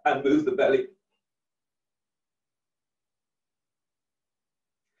 and move the belly.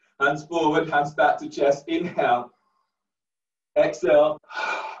 Hands forward, hands back to chest. Inhale, exhale,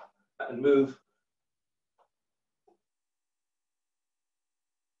 and move.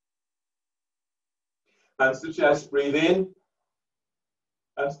 Hands to chest, breathe in.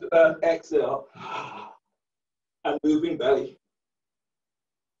 Hands to earth, exhale, and moving belly.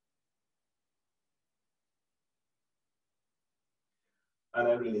 And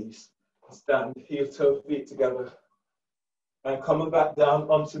I release. Stand, heel toe feet together. And coming back down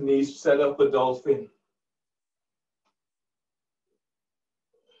onto knees, set up a dolphin.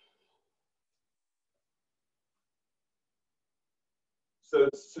 So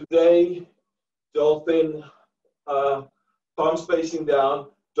today, dolphin, palms facing down,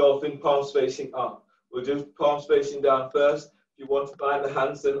 dolphin, palms facing up. We'll do palms facing down first. If you want to bind the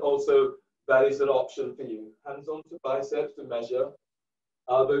hands, then also that is an option for you. Hands onto biceps to measure.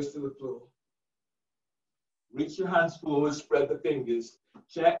 elbows to the floor. Reach your hands forward, spread the fingers.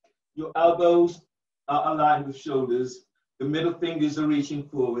 Check your elbows are aligned with shoulders. The middle fingers are reaching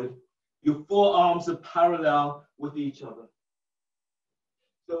forward. Your forearms are parallel with each other.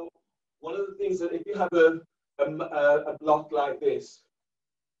 So one of the things that if you have a block like this,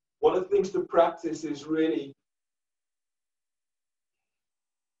 one of the things to practice is really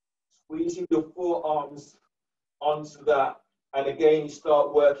squeezing your forearms onto that. And again, you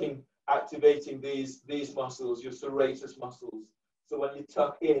start working, activating these muscles, your serratus muscles. So when you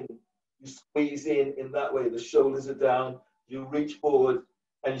tuck in, you squeeze in that way. The shoulders are down, you reach forward,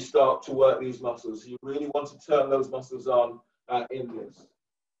 and you start to work these muscles. You really want to turn those muscles on in this.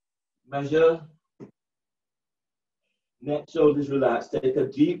 Measure. Neck, shoulders relaxed. Take a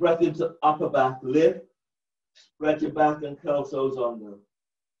deep breath into upper back. Lift. Spread your back and curl toes under.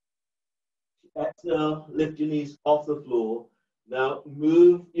 Exhale. Lift your knees off the floor. Now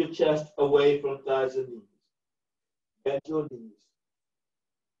move your chest away from thighs and knees. Bend your knees.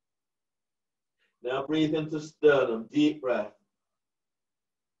 Now breathe into sternum. Deep breath.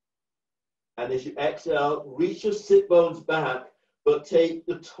 And as you exhale, reach your sit bones back, but take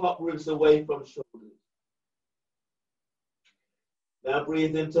the top ribs away from shoulders. Now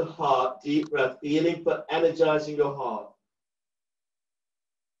breathe into heart, deep breath, feeling for energizing your heart.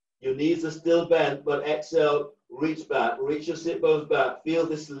 Your knees are still bent, but exhale, reach back, reach your sit bones back. Feel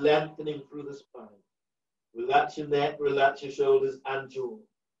this lengthening through the spine. Relax your neck, relax your shoulders and jaw.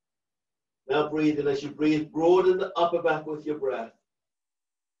 Now breathe in. As you breathe, broaden the upper back with your breath.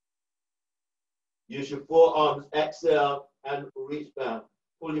 Use your forearms, exhale, and reach back.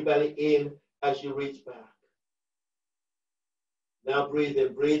 Pull your belly in as you reach back. Now breathe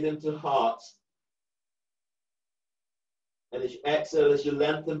in, breathe into heart. And as you exhale, as you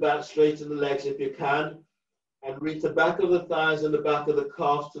lengthen back, straighten the legs if you can, and reach the back of the thighs and the back of the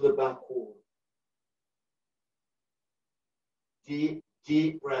calves to the back wall. Deep,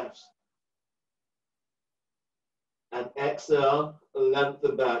 deep breaths. And exhale,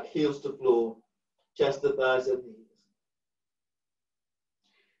 lengthen back, heels to floor, chest to thighs and knees.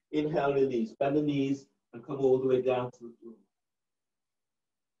 Inhale, release, bend the knees and come all the way down to the floor.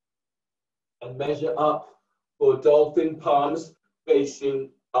 And measure up for dolphin, palms facing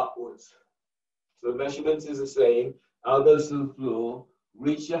upwards. So the measurement is the same. Elbows to the floor.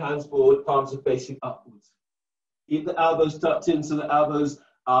 Reach your hands forward, palms are facing upwards. Keep the elbows tucked in so the elbows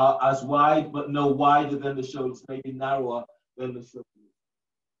are as wide, but no wider than the shoulders, maybe narrower than the shoulders.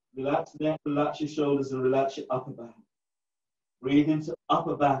 Relax the neck, relax your shoulders, and relax your upper back. Breathe into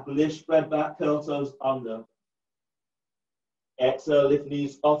upper back, lift, spread back, curl toes under. Exhale, lift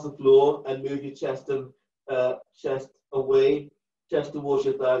knees off the floor and move your chest and chest away, chest towards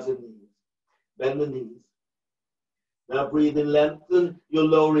your thighs and knees. Bend the knees. Now breathe in, lengthen your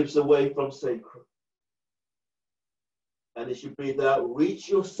lower ribs away from sacrum. And as you breathe out, reach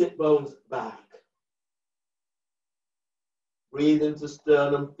your sit bones back. Breathe into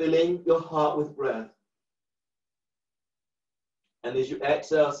sternum, filling your heart with breath. And as you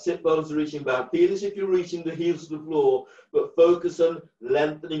exhale, sit bones reaching back. Feel as if you're reaching the heels to the floor, but focus on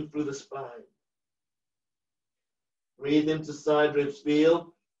lengthening through the spine. Breathe into side ribs.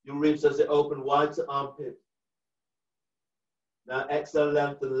 Feel your ribs as they open wide to armpit. Now exhale,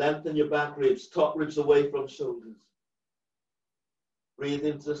 lengthen your back ribs, top ribs away from shoulders. Breathe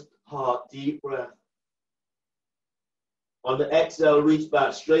into heart, deep breath. On the exhale, reach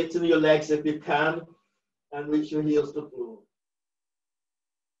back, straighten your legs if you can, and reach your heels to the floor.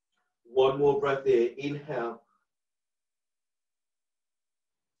 One more breath here. Inhale.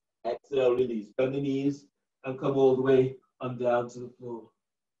 Exhale, release. Bend the knees and come all the way on down to the floor.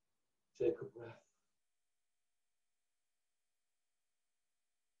 Take a breath.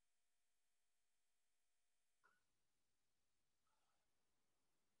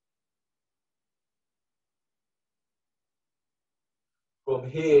 From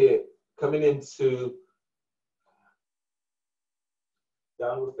here, coming into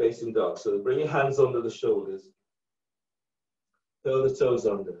downward facing dog. So bring your hands under the shoulders. Curl the toes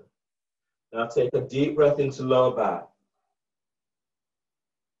under. Now take a deep breath into lower back.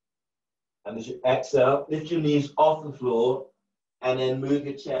 And as you exhale, lift your knees off the floor and then move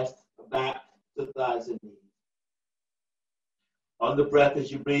your chest back to thighs and knees. On the breath,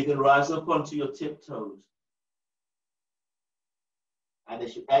 as you breathe in, rise up onto your tiptoes. And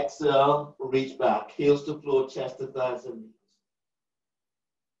as you exhale, reach back, heels to floor, chest to thighs and knees.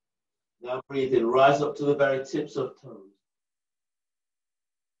 Now breathe in, rise up to the very tips of toes.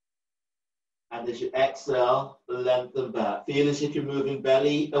 And as you exhale, lengthen back. Feel as if you're moving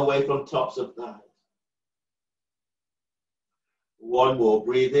belly away from tops of thighs. One more.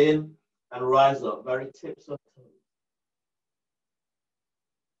 Breathe in and rise up. Very tips of toes.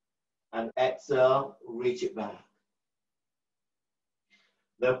 And exhale, reach it back.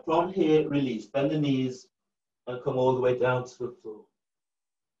 Then from here, release. Bend the knees and come all the way down to the floor.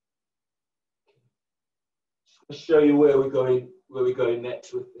 I'll show you where we're going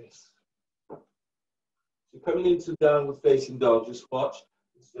next with this. So coming into downward facing dog, just watch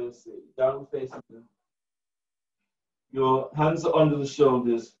and see. Downward facing dog. Your hands are under the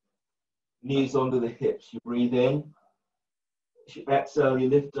shoulders, knees under the hips. You breathe in, you exhale, you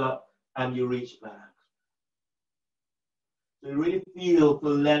lift up, and you reach back. So you really feel the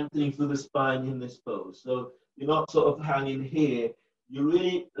lengthening through the spine in this pose. So you're not sort of hanging here, you're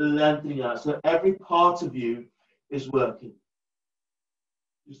really lengthening out. So every part of you is working.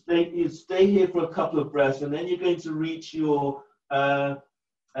 You stay here for a couple of breaths, and then you're going to reach your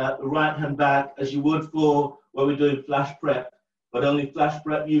right hand back as you would for when we're doing flash prep. But only flash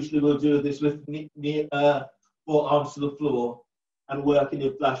prep, usually we'll do this with forearms to the floor and working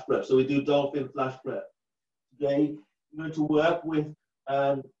in flash prep. So we do dolphin flash prep. Today, you're going to work with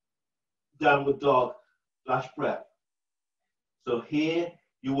downward dog flash prep. So here,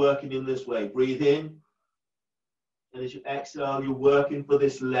 you're working in this way. Breathe in. And as you exhale, you're working for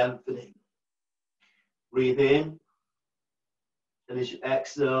this lengthening. Breathe in. And as you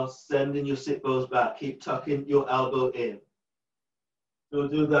exhale, sending your sit bones back. Keep tucking your elbow in. So we'll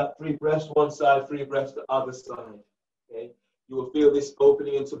do that 3 breaths one side, 3 breaths the other side. Okay? You will feel this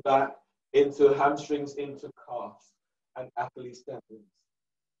opening into back, into hamstrings, into calves, and Achilles tendons.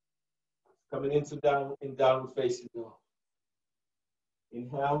 Coming into downward facing dog.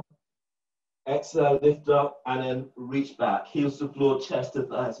 Inhale. Exhale, lift up, and then reach back. Heels to floor, chest to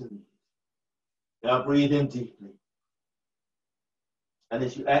thighs and knees. Now breathe in deeply. And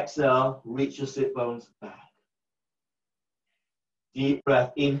as you exhale, reach your sit bones back. Deep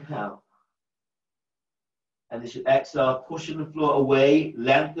breath, inhale. And as you exhale, pushing the floor away,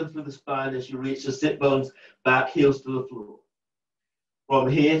 lengthen through the spine as you reach your sit bones back, heels to the floor. From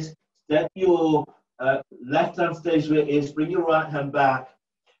here, step your left hand stays where it is, bring your right hand back,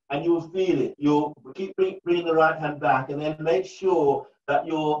 and you will feel it. You'll keep bringing the right hand back, and then make sure that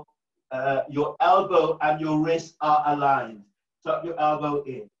your elbow and your wrist are aligned. Tuck your elbow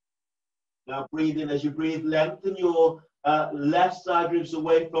in. Now breathe in. As you breathe, lengthen your left side ribs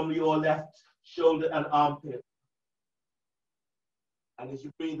away from your left shoulder and armpit. And as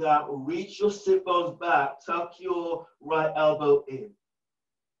you breathe out, reach your sit bones back. Tuck your right elbow in.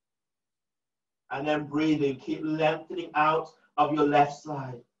 And then breathe in. Keep lengthening out of your left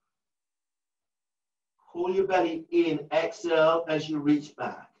side. Pull your belly in. Exhale as you reach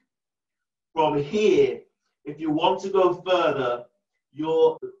back. From here, if you want to go further,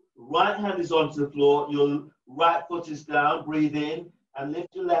 your right hand is onto the floor, your right foot is down, breathe in, and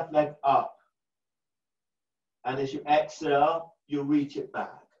lift your left leg up. And as you exhale, you reach it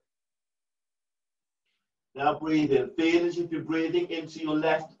back. Now breathe in. Feel as if you're breathing into your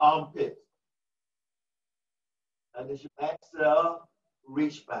left armpit. And as you exhale,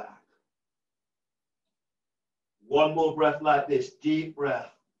 reach back. One more breath like this, deep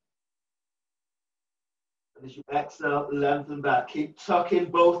breath. And as you exhale, lengthen back. Keep tucking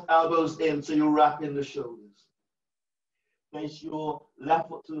both elbows in so you're wrapping the shoulders. Face your left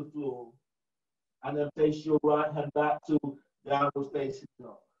foot to the floor. And then face your right hand back to downward facing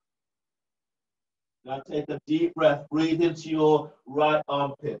dog. Now take a deep breath. Breathe into your right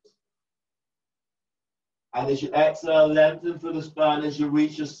armpit. And as you exhale, lengthen through the spine as you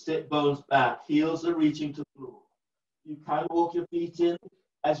reach your sit bones back. Heels are reaching to the floor. You can walk your feet in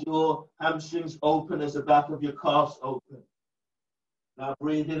as your hamstrings open, as the back of your calves open. Now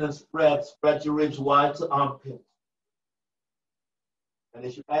breathe in and spread your ribs wide to armpit. And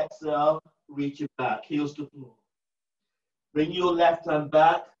as you exhale, reach it back, heels to floor. Bring your left hand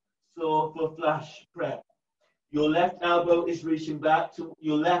back, so for flash prep. Your left elbow is reaching back to,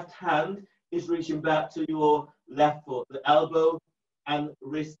 your left hand is reaching back to your left foot. The elbow and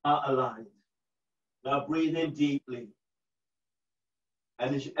wrist are aligned. Now breathe in deeply.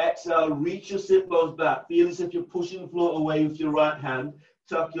 And as you exhale, reach your sit bones back. Feel as if you're pushing the floor away with your right hand.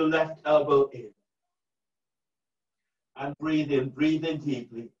 Tuck your left elbow in. And breathe in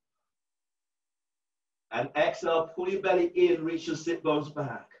deeply. And exhale, pull your belly in, reach your sit bones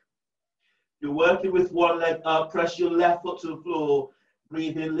back. You're working with one leg up, press your left foot to the floor.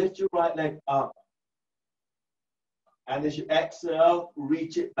 Breathe in, lift your right leg up. And as you exhale,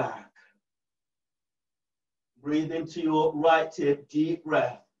 reach it back. Breathe into your right hip, deep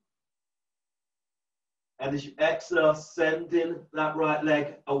breath. And as you exhale, sending that right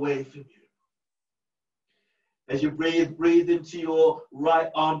leg away from you. As you breathe, breathe into your right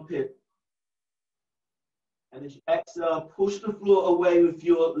armpit. And as you exhale, push the floor away with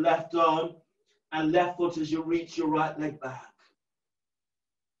your left arm and left foot as you reach your right leg back.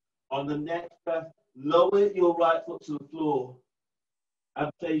 On the next breath, lower your right foot to the floor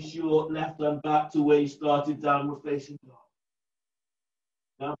and place your left arm back to where you started, downward facing dog.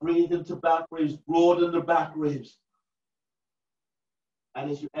 Now breathe into back ribs, broaden the back ribs. And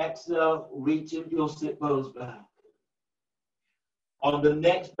as you exhale, reach into your sit bones back. On the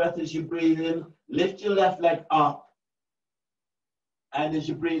next breath, as you breathe in, lift your left leg up. And as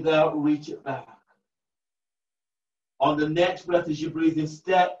you breathe out, reach it back. On the next breath, as you breathe in,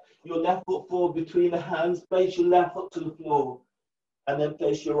 step your left foot forward between the hands, place your left foot to the floor, and then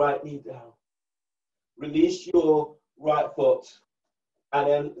place your right knee down. Release your right foot, and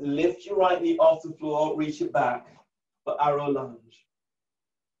then lift your right knee off the floor, reach it back for arrow lunge.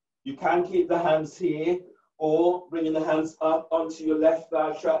 You can keep the hands here, or bringing the hands up onto your left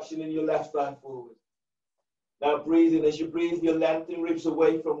thigh, traction in your left thigh forward. Now breathe in. As you breathe, you're lengthening ribs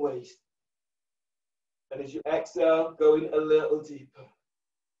away from waist. And as you exhale, going a little deeper.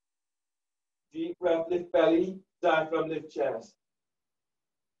 Deep breath, lift belly, diaphragm, lift chest.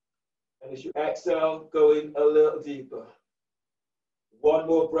 And as you exhale, going a little deeper. One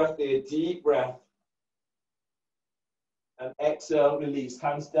more breath here, deep breath. And exhale, release.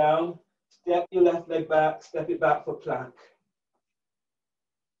 Hands down. Step your left leg back, step it back for plank.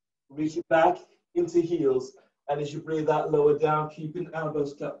 Reach it back into heels. And as you breathe out, lower down, keeping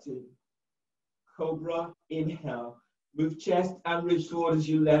elbows tucked in. Cobra, inhale. Move chest and ribs forward as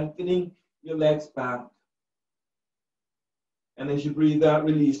you're lengthening your legs back. And as you breathe out,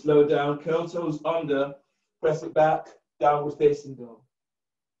 release. Lower down, curl toes under, press it back, downward facing dog.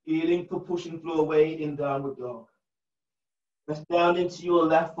 Feeling for pushing floor away in downward dog. Press down into your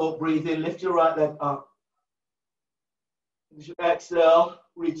left foot, breathe in, lift your right leg up. As you exhale,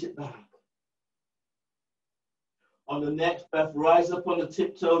 reach it back. On the next breath, rise up on the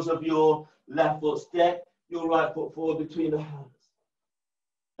tiptoes of your left foot, step your right foot forward between the hands.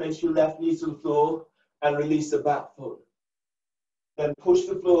 Place your left knee to the floor and release the back foot. Then push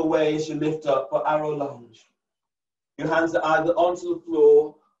the floor away as you lift up for arrow lunge. Your hands are either onto the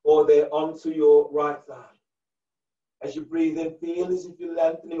floor or they're onto your right thigh. As you breathe in, feel as if you're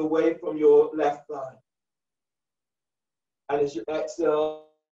lengthening away from your left thigh. And as you exhale,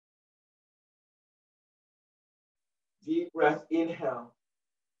 deep breath, inhale.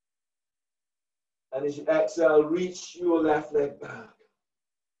 And as you exhale, reach your left leg back.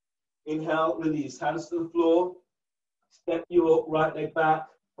 Inhale, release. Hands to the floor. Step your right leg back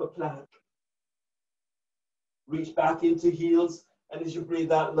for plank. Reach back into heels. And as you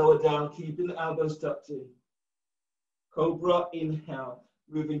breathe out, lower down, keeping the elbows tucked in. Cobra, inhale.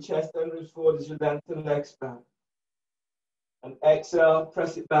 Moving chest and ribs forward as you lengthen legs back. And exhale,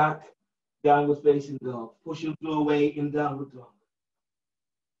 press it back. Downward facing dog. Push your floor away in downward dog.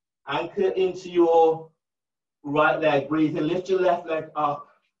 Anchor into your right leg. Breathe in. Lift your left leg up.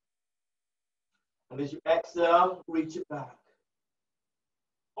 And as you exhale, reach it back.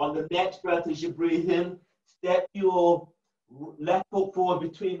 On the next breath, as you breathe in, step your left foot forward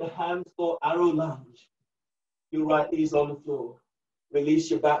between the hands or arrow lunge. Your right knee's on the floor. Release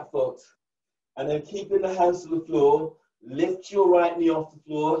your back foot. And then keeping the hands to the floor, lift your right knee off the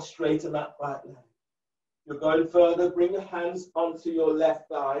floor, straighten that right leg. You're going further, bring your hands onto your left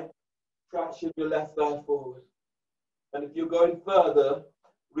thigh, traction your left thigh forward. And if you're going further,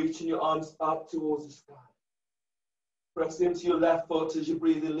 reaching your arms up towards the sky. Press into your left foot as you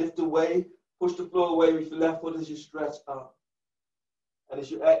breathe in, lift away, push the floor away with your left foot as you stretch up. And as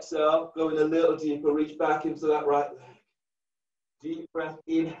you exhale, going a little deeper, reach back into that right leg. Deep breath,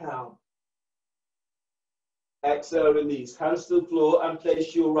 inhale. Exhale, release. Hands to the floor and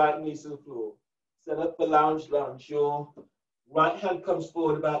place your right knee to the floor. Set up the lounge lunge. Your right hand comes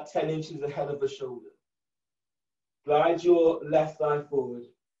forward about 10 inches ahead of the shoulder. Glide your left thigh forward.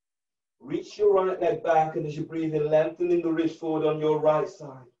 Reach your right leg back, and as you breathe in, lengthening the ribs forward on your right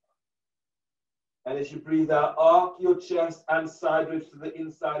side. And as you breathe out, arc your chest and side ribs to the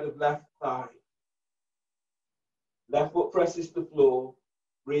inside of left thigh. Left foot presses the floor.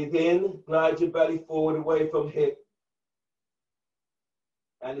 Breathe in, glide your belly forward away from hip.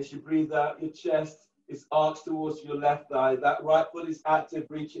 And as you breathe out, your chest is arched towards your left thigh. That right foot is active,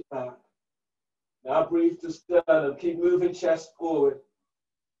 reach it back. Now breathe to sternum, keep moving chest forward.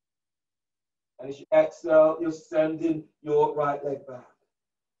 And as you exhale, you're sending your right leg back.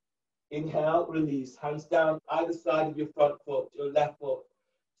 Inhale, release. Hands down either side of your front foot, your left foot.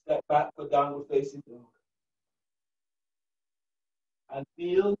 Step back for downward facing dog. And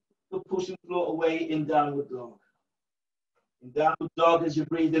feel to pushing floor away in downward dog. In downward dog, as you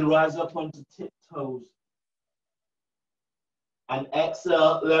breathe in, rise up onto tiptoes. And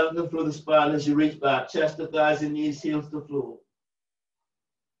exhale, lengthen through the spine as you reach back, chest to thighs and knees, heels to floor.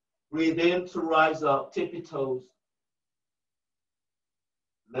 Breathe in to rise up, tippy toes.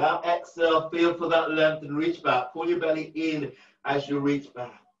 Now exhale, feel for that length and reach back. Pull your belly in as you reach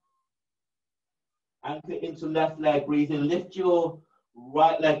back. Anchor into left leg, breathe in, lift your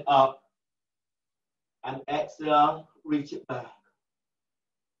right leg up. And exhale, reach it back.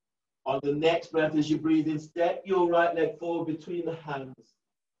 On the next breath, as you breathe in, step your right leg forward between the hands.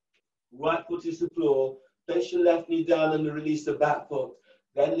 Right foot is the floor. Place your left knee down and release the back foot.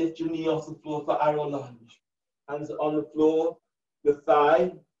 Then lift your knee off the floor for arrow lunge. Hands on the floor, your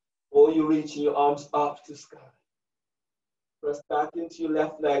thigh, or you're reaching your arms up to sky. Press back into your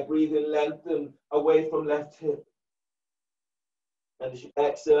left leg. Breathe in, lengthen away from left hip. And as you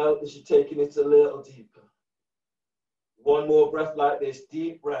exhale, as you're taking it a little deeper. One more breath like this,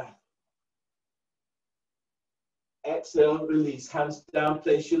 deep breath. Exhale, release. Hands down,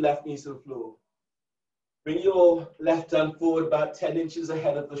 place your left knee to the floor. Bring your left hand forward about 10 inches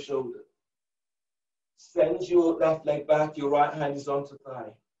ahead of the shoulder. Send your left leg back, your right hand is onto thigh.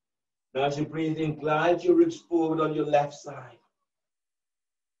 Now as you breathe in, glide your ribs forward on your left side.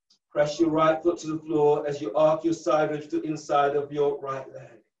 Press your right foot to the floor as you arc your side ribs to inside of your right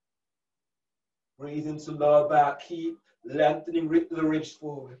leg. Breathe into lower back, keep lengthening the ribs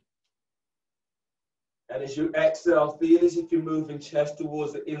forward. And as you exhale, feel as if you're moving chest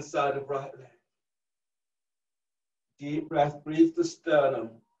towards the inside of right leg. Deep breath, breathe the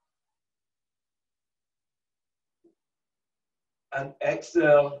sternum. And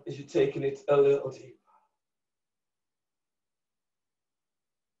exhale as you're taking it a little deeper.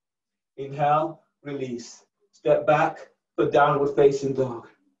 Inhale, release. Step back for downward facing dog.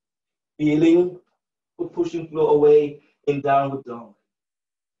 Feeling for pushing floor away in downward dog.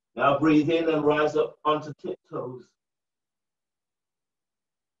 Now breathe in and rise up onto tiptoes.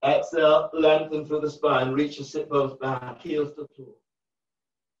 Exhale, lengthen through the spine, reach your sit bones back, heels to floor.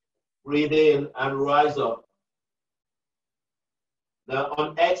 Breathe in and rise up. Now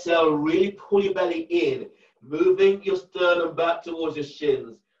on exhale, really pull your belly in, moving your sternum back towards your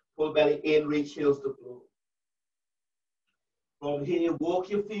shins. Pull belly in, reach heels to floor. From here, walk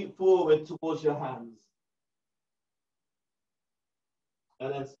your feet forward towards your hands.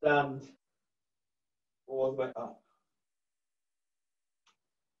 And then stand all the way up.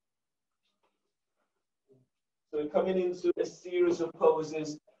 So we're coming into a series of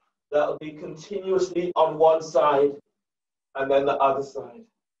poses that will be continuously on one side and then the other side.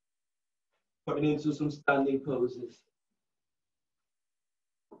 Coming into some standing poses.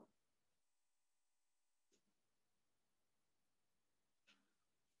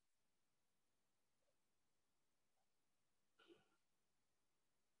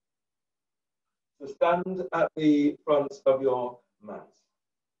 So stand at the front of your mat.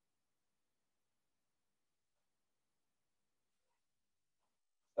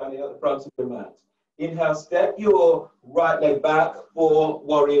 Standing at the front of your mat. Inhale, step your right leg back for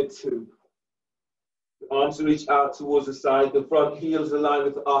warrior two. The arms reach out towards the side. The front heels align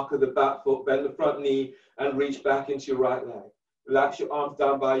with the arc of the back foot. Bend the front knee and reach back into your right leg. Relax your arms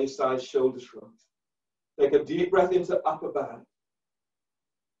down by your side, shoulders shrugged. Take a deep breath into upper back.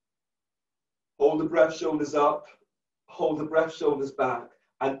 Hold the breath, shoulders up. Hold the breath, shoulders back.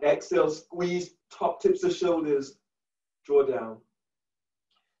 And exhale, squeeze top tips of shoulders. Draw down.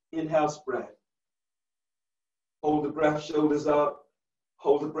 Inhale, spread. Hold the breath, shoulders up.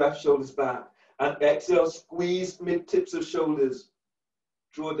 Hold the breath, shoulders back. And exhale, squeeze mid tips of shoulders.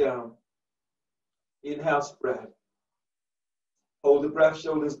 Draw down. Inhale, spread. Hold the breath,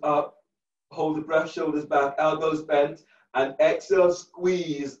 shoulders up. Hold the breath, shoulders back. Elbows bent. And exhale,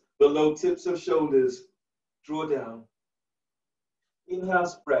 squeeze the low tips of shoulders. Draw down. Inhale,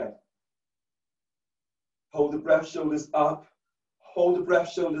 spread. Hold the breath, shoulders up. Hold the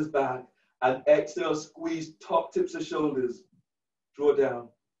breath, shoulders back. And exhale, squeeze top tips of shoulders. Draw down.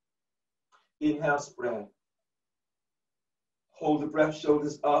 Inhale, spread. Hold the breath,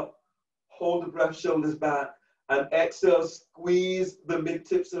 shoulders up. Hold the breath, shoulders back. And exhale, squeeze the mid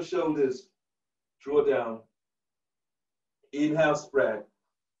tips of shoulders. Draw down. Inhale, spread.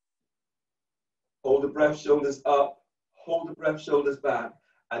 Hold the breath, shoulders up. Hold the breath, shoulders back.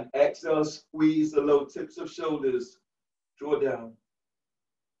 And exhale, squeeze the low tips of shoulders. Draw down.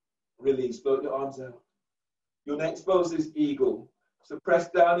 Release, float your arms out. Your next pose is eagle. So press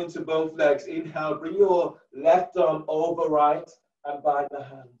down into both legs. Inhale, bring your left arm over right and bind the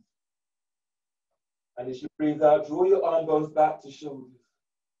hands. And as you breathe out, draw your arm bones back to shoulders.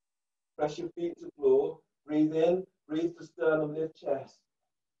 Press your feet to the floor. Breathe in, breathe to sternum, lift chest.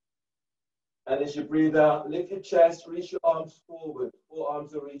 And as you breathe out, lift your chest, reach your arms forward.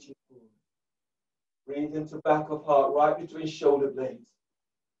 Forearms are reaching forward. Breathe into back of heart, right between shoulder blades.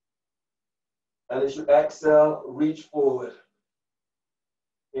 And as you exhale, reach forward.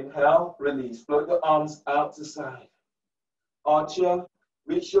 Inhale, release. Float your arms out to side. Archer,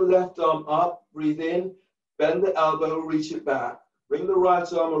 reach your left arm up. Breathe in. Bend the elbow, reach it back. Bring the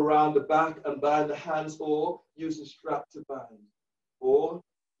right arm around the back and bind the hands, or use a strap to bind. Or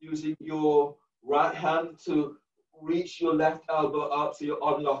using your right hand to reach your left elbow up so you're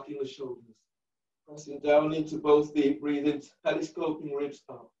unlocking the shoulders. Pressing down into both feet. Breathe in, telescoping ribs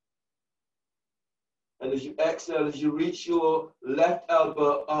up. And as you exhale, as you reach your left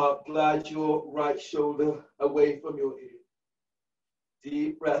elbow up, glide your right shoulder away from your ear.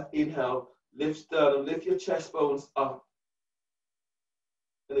 Deep breath, inhale, lift sternum, lift your chest bones up.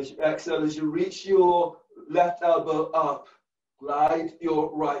 And as you exhale, as you reach your left elbow up, glide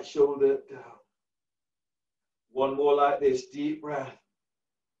your right shoulder down. One more like this, deep breath.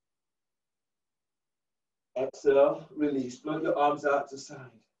 Exhale, release, float your arms out to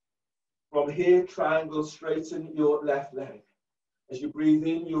side. From here, triangle, straighten your left leg. As you breathe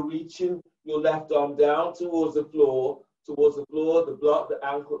in, you're reaching your left arm down towards the floor, the block, the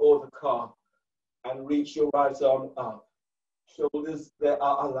ankle, or the calf, and reach your right arm up. Shoulders that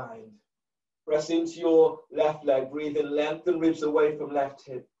are aligned. Press into your left leg, breathe in, lengthen ribs away from left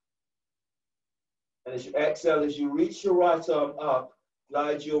hip. And as you exhale, as you reach your right arm up,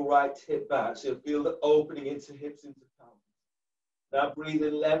 glide your right hip back. So feel the opening into hips, into pelvis. Now breathe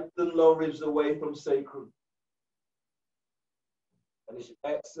in, lengthen low ribs away from sacrum. And as you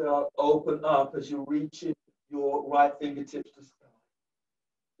exhale, open up as you reach in your right fingertips to sky.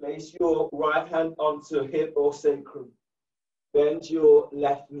 Place your right hand onto hip or sacrum. Bend your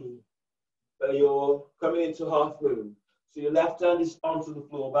left knee. You're coming into half moon. So your left hand is onto the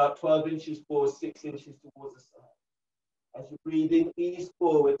floor, about 12 inches forward, 6 inches towards the side. As you breathe in, ease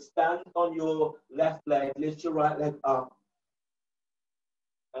forward, stand on your left leg, lift your right leg up.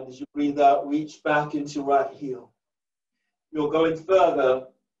 And as you breathe out, reach back into right heel. You're going further,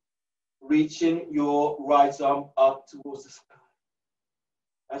 reaching your right arm up towards the sky.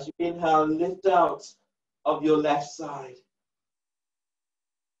 As you inhale, lift out of your left side.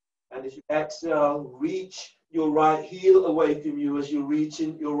 And as you exhale, reach your right heel away from you as you're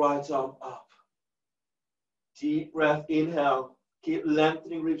reaching your right arm up. Deep breath, inhale. Keep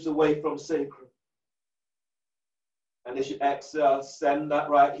lengthening ribs away from sacrum. And as you exhale, send that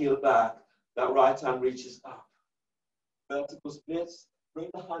right heel back. That right hand reaches up. Vertical splits. Bring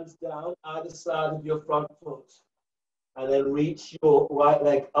the hands down either side of your front foot. And then reach your right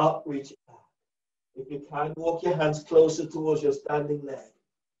leg up, reach it back. If you can, walk your hands closer towards your standing leg.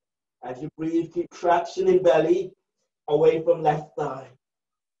 As you breathe, keep traction in belly, away from left thigh.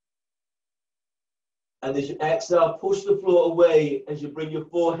 And as you exhale, push the floor away as you bring your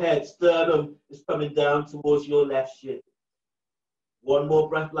forehead, sternum is coming down towards your left shin. One more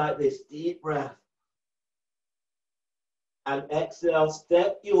breath like this, deep breath. And exhale,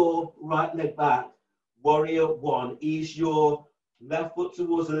 step your right leg back, warrior one. Ease your left foot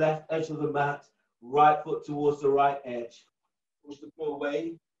towards the left edge of the mat, right foot towards the right edge. Push the floor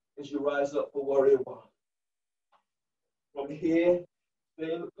away as you rise up for warrior one. From here,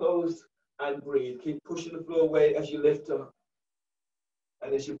 stay in the pose and breathe. Keep pushing the floor away as you lift up.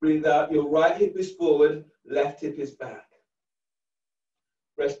 And as you breathe out, your right hip is forward, left hip is back.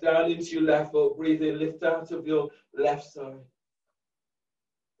 Press down into your left foot, breathe in, lift out of your left side.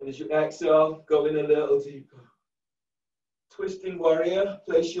 And as you exhale, go in a little deeper. Twisting warrior,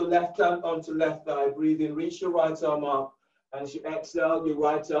 place your left hand onto left thigh, breathe in, reach your right arm up. And as you exhale, your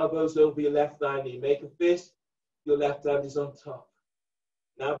right elbows over your left thigh knee. Make a fist, your left hand is on top.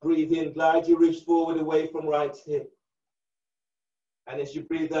 Now breathe in, glide your ribs forward away from right hip. And as you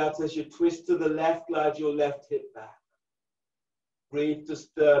breathe out, as you twist to the left, glide your left hip back. Breathe to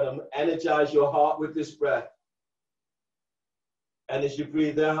sternum, energize your heart with this breath. And as you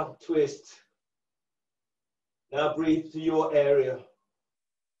breathe out, twist. Now breathe to your area.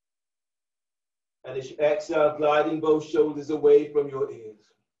 And as you exhale, gliding both shoulders away from your ears.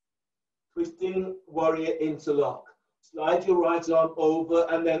 Twisting warrior interlock. Slide your right arm over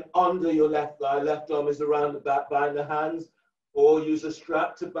and then under your left thigh. Left arm is around the back. Bind the hands, or use a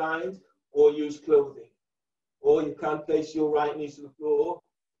strap to bind, or use clothing. Or you can place your right knee to the floor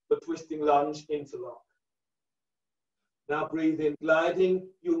for twisting lunge interlock. Now breathe in, gliding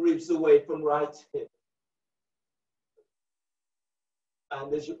your ribs away from right hip.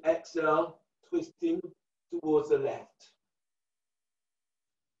 And as you exhale, twisting towards the left.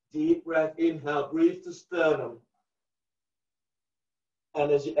 Deep breath, inhale, breathe to sternum.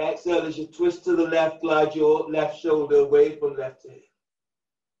 And as you exhale, as you twist to the left, glide your left shoulder away from left hip.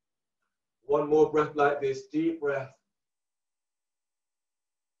 One more breath like this, deep breath.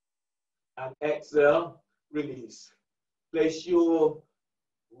 And exhale, release. Place your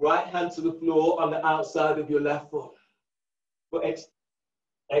right hand to the floor on the outside of your left foot. For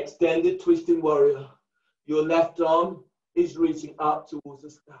extended twisting warrior, your left arm is reaching up towards the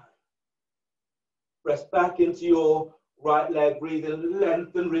sky. Press back into your right leg, breathe in,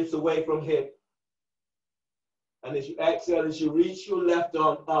 lengthen ribs away from hip. And as you exhale, as you reach your left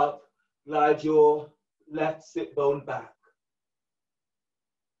arm up, glide your left sit bone back.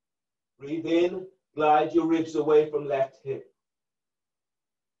 Breathe in, glide your ribs away from left hip.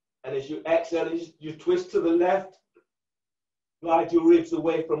 And as you exhale, as you twist to the left, glide your ribs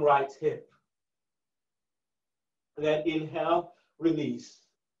away from right hip. And then inhale, release.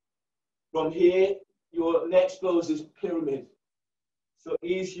 From here, your next pose is pyramid. So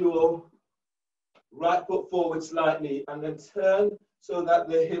ease your right foot forward slightly and then turn so that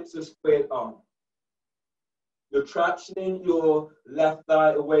the hips are squared on. You're tractioning your left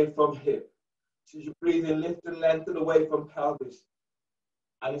thigh away from hip. So as you breathe in, lift and lengthen away from pelvis.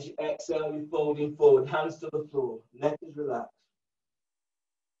 And as you exhale, you're folding forward, hands to the floor, neck is relaxed.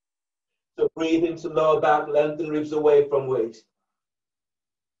 So breathe into lower back, lengthen ribs away from waist.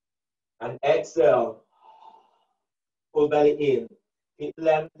 And exhale, pull belly in. Keep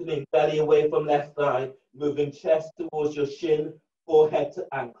lengthening, belly away from left thigh, moving chest towards your shin, forehead to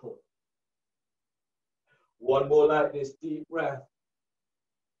ankle. One more like this, deep breath.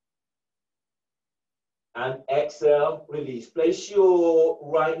 And exhale, release. Place your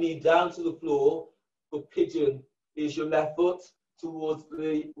right knee down to the floor. For pigeon is your left foot towards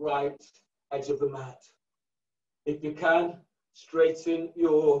the right edge of the mat. If you can, straighten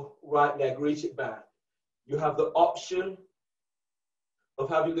your right leg, reach it back. You have the option of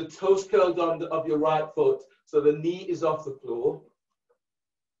having the toes curled under of your right foot so the knee is off the floor.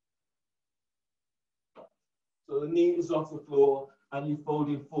 So the knee is off the floor and you're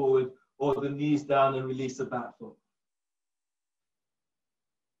folding forward, or the knees down and release the back foot.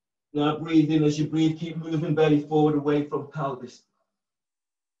 Now breathe in. As you breathe, keep moving belly forward away from pelvis.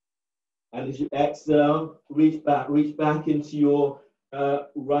 And as you exhale, reach back into your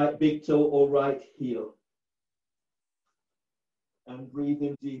right big toe or right heel. And breathe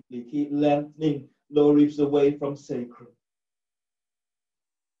in deeply. Keep lengthening lower ribs away from sacrum.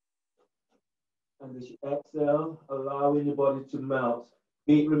 And as you exhale, allowing your body to melt.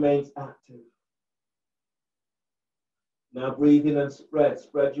 Feet remains active. Now breathe in and spread.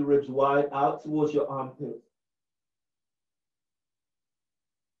 Spread your ribs wide out towards your armpits.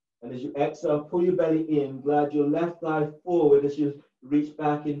 And as you exhale, pull your belly in. Glide your left thigh forward as you reach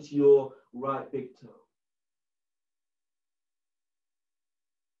back into your right big toe.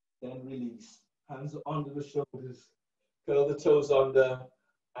 Then release. Hands under the shoulders. Curl the toes under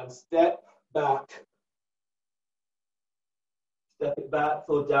and step back. Step it back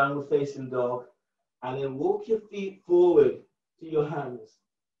for downward facing dog. And then walk your feet forward to your hands.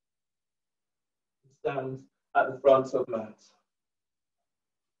 Stand at the front of mat.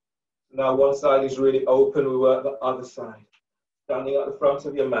 Now one side is really open, we work the other side. Standing at the front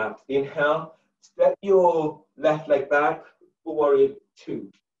of your mat. Inhale, step your left leg back for warrior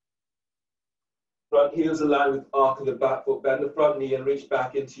two. Front heels align with arc of the back foot. Bend the front knee and reach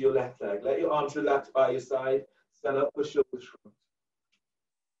back into your left leg. Let your arms relax by your side. Stand up for shoulder shrug.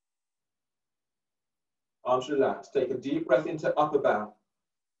 Arms relaxed. Take a deep breath into upper bow.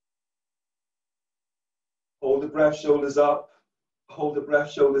 Hold the breath, shoulders up. Hold the breath,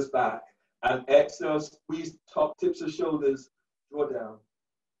 shoulders back. And exhale, squeeze top tips of shoulders, draw down.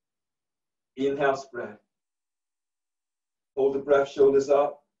 Inhale, spread. Hold the breath, shoulders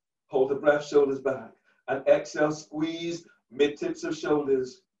up. Hold the breath, shoulders back. And exhale, squeeze mid tips of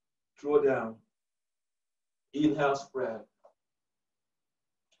shoulders, draw down. Inhale, spread.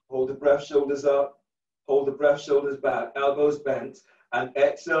 Hold the breath, shoulders up. Hold the breath, shoulders back, elbows bent. And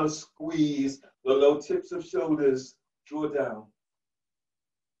exhale, squeeze the low tips of shoulders, draw down.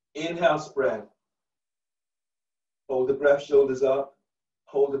 Inhale, spread. Hold the breath, shoulders up.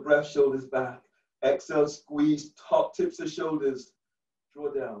 Hold the breath, shoulders back. Exhale, squeeze top tips of shoulders, draw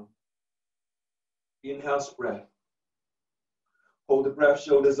down. Inhale, spread. Hold the breath,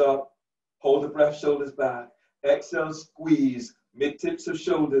 shoulders up. Hold the breath, shoulders back. Exhale, squeeze mid tips of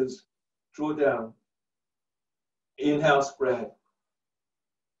shoulders, draw down. Inhale, spread.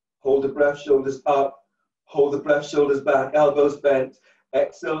 Hold the breath, shoulders up. Hold the breath, shoulders back, elbows bent.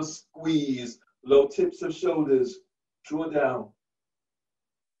 Exhale, squeeze low tips of shoulders, draw down.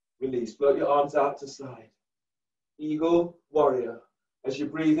 Release. Float your arms out to side. Eagle, warrior. As you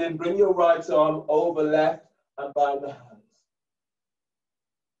breathe in, bring your right arm over left and bind the hands.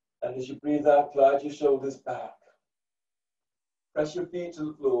 And as you breathe out, glide your shoulders back. Press your feet to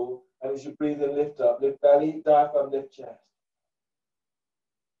the floor. And as you breathe in, lift up. Lift belly, diaphragm, lift chest.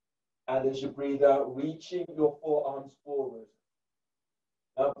 And as you breathe out, reaching your forearms forward.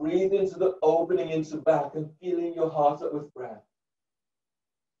 Now breathe into the opening into back and feeling your heart up with breath.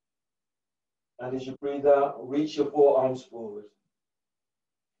 And as you breathe out, reach your forearms forward.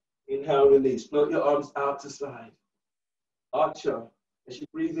 Inhale, release. Float your arms out to side. Archer. As you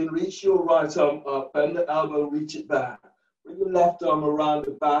breathe in, reach your right arm up, bend the elbow, reach it back. Bring your left arm around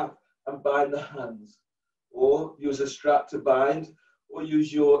the back and bind the hands. Or use a strap to bind, or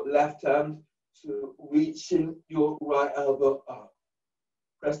use your left hand to reach in your right elbow up.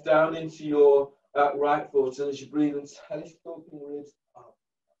 Press down into your right foot, and as you breathe in, telescoping ribs up.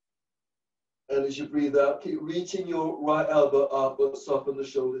 And as you breathe out, keep reaching your right elbow up, but soften the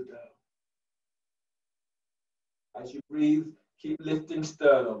shoulder down. As you breathe, keep lifting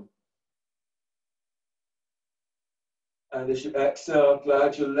sternum. And as you exhale,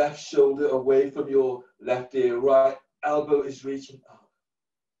 glide your left shoulder away from your left ear. Right elbow is reaching up.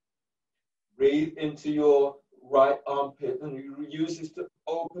 Breathe into your right armpit and you use this to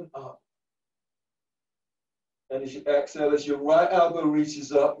open up. And as you exhale, as your right elbow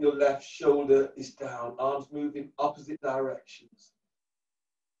reaches up, your left shoulder is down. Arms move in opposite directions.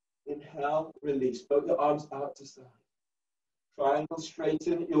 Inhale, release. Both your arms out to side. Triangle,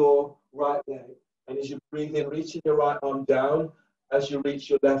 straighten your right leg. And as you breathe in, reaching your right arm down as you reach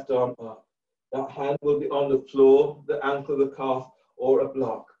your left arm up. That hand will be on the floor, the ankle, the calf, or a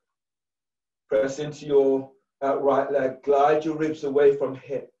block. Press into your right leg. Glide your ribs away from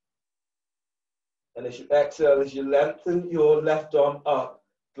hip. And as you exhale, as you lengthen your left arm up,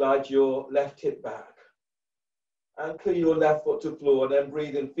 glide your left hip back. Anchor your left foot to floor and then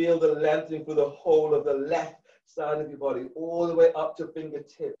breathe in. Feel the lengthening through the whole of the left side of your body, all the way up to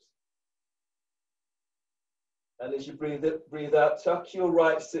fingertips. And as you breathe out, tuck your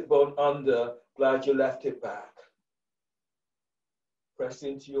right sit bone under, glide your left hip back. Press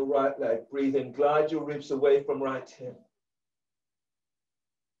into your right leg. Breathe in, glide your ribs away from right hip.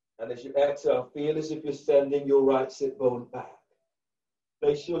 And as you exhale, feel as if you're sending your right sit bone back.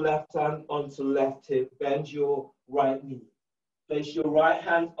 Place your left hand onto left hip, bend your right knee. Place your right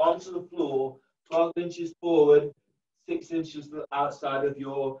hand onto the floor, 12 inches forward, 6 inches to the outside of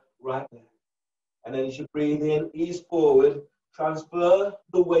your right leg. And then as you breathe in, ease forward, transfer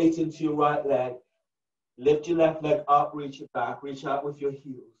the weight into your right leg. Lift your left leg up, reach it back, reach out with your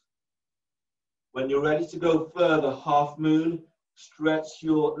heels. When you're ready to go further, half moon, stretch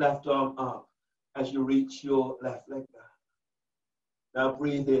your left arm up as you reach your left leg back. Now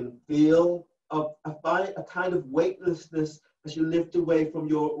breathe in, feel a kind of weightlessness as you lift away from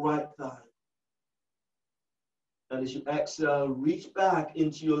your right thigh. And as you exhale, reach back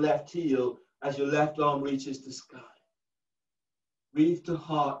into your left heel as your left arm reaches the sky. Breathe to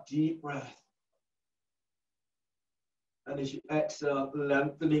heart, deep breath. And as you exhale,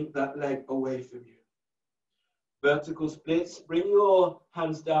 lengthening that leg away from you. Vertical splits, bring your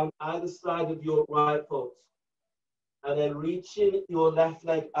hands down either side of your right foot. And then reaching your left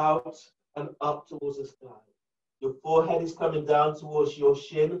leg out and up towards the sky. Your forehead is coming down towards your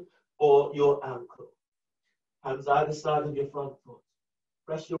shin or your ankle. Hands either side of your front foot.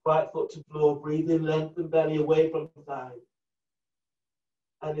 Press your right foot to floor. Breathe in, lengthen belly away from the thigh.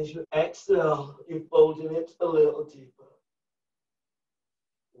 And as you exhale, you're folding it a little deeper.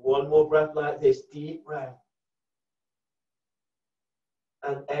 One more breath like this, deep breath.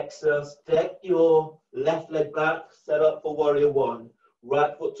 And exhale, step your left leg back, set up for warrior one.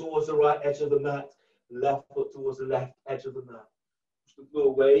 Right foot towards the right edge of the mat, left foot towards the left edge of the mat. Push the floor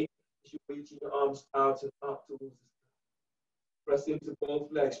away as you're reaching your arms out and up towards the sky. Press into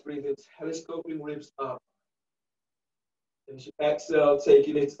both legs, breathe in, telescoping ribs up. And as you exhale,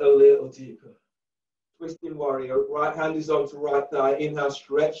 taking it a little deeper. Twisting warrior, right hand is onto right thigh. Inhale,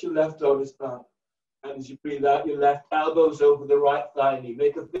 stretch your left arm is up. And as you breathe out, your left elbow's over the right thigh knee.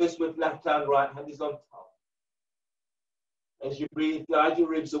 Make a fist with left hand, right hand is on top. As you breathe, glide your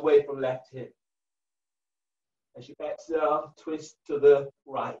ribs away from left hip. As you exhale, twist to the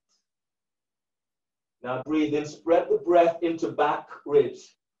right. Now breathe in, spread the breath into back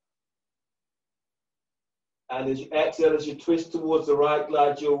ribs. And as you exhale, as you twist towards the right,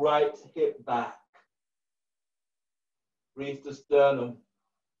 glide your right hip back. Breathe to sternum.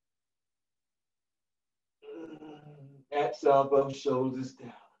 Exhale, both shoulders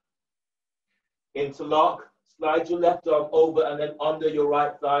down. Interlock, Slide your left arm over and then under your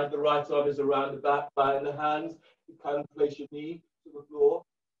right thigh. The right arm is around the back thigh and the hands. You can place your knee to the floor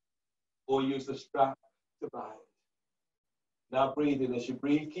or use the strap to bind. Now breathe in. As you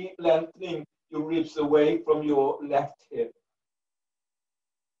breathe, keep lengthening your ribs away from your left hip.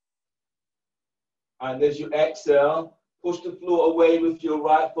 And as you exhale, push the floor away with your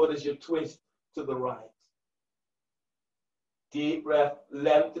right foot as you twist to the right. Deep breath,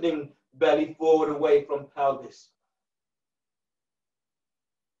 lengthening belly forward away from pelvis.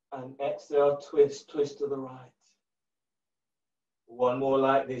 And exhale, twist, twist to the right. One more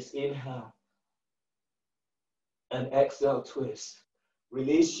like this. Inhale. And exhale, twist.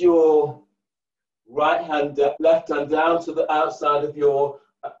 Release your right hand, left hand down to the outside of your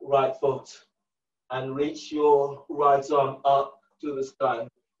right foot. And reach your right arm up to the sky.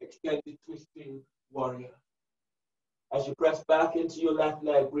 Extended twisting warrior. As you press back into your left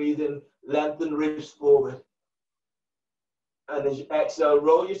leg, breathe in, lengthen ribs forward. And as you exhale,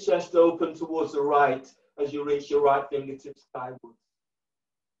 roll your chest open towards the right as you reach your right fingertips skyward.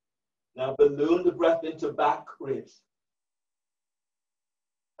 Now balloon the breath into back ribs.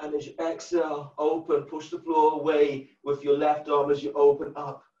 And as you exhale, open, push the floor away with your left arm as you open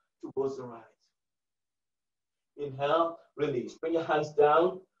up towards the right. Inhale, release. Bring your hands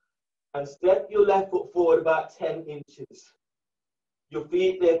down and step your left foot forward about 10 inches. Your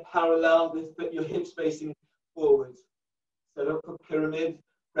feet, they're parallel with your hips facing forward. Set up a pyramid.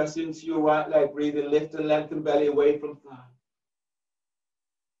 Press into your right leg. Breathe in, lift and lengthen belly away from thigh.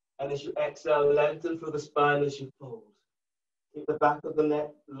 And as you exhale, lengthen through the spine as you fold. Keep the back of the neck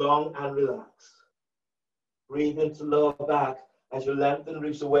long and relaxed. Breathe into lower back as you lengthen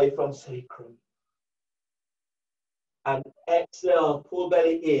ribs away from sacrum. And exhale, pull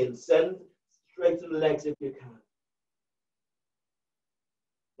belly in. Send straighten the legs if you can.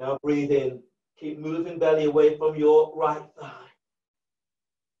 Now breathe in. Keep moving belly away from your right thigh.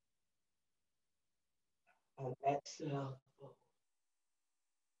 And exhale.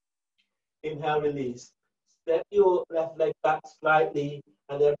 Inhale, release. Step your left leg back slightly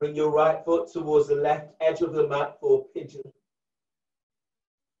and then bring your right foot towards the left edge of the mat for pigeon.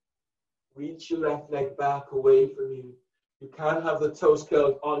 Reach your left leg back away from you. You can have the toes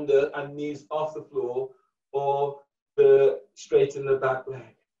curled under and knees off the floor or straighten the back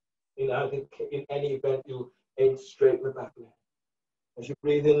leg. In any event, you aim to straighten the back leg. As you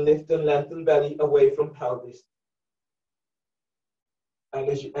breathe in, lift and lengthen belly away from pelvis. And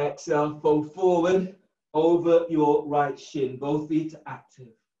as you exhale, fold forward over your right shin. Both feet are active.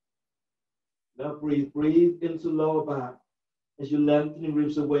 Now breathe. Breathe into lower back as you lengthen your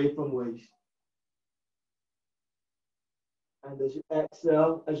ribs away from waist. And as you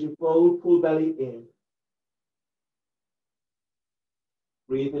exhale, as you fold, pull belly in.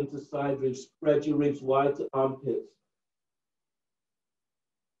 Breathe into side ribs. Spread your ribs wide to armpits.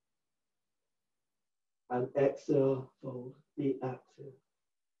 And exhale, fold. Be active.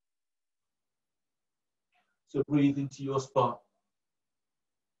 So breathe into your spot.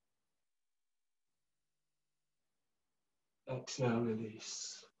 Exhale,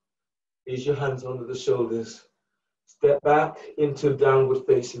 release. Ease your hands under the shoulders. Step back into downward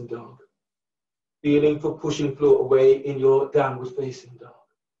facing dog. Feeling for pushing floor away in your downward facing dog.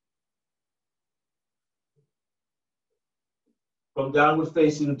 From downward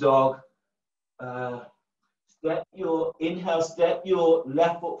facing dog, step your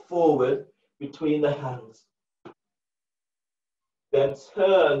left foot forward between the hands. Then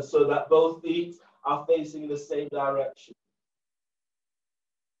turn so that both feet are facing in the same direction.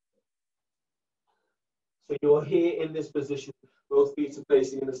 So you're here in this position, both feet are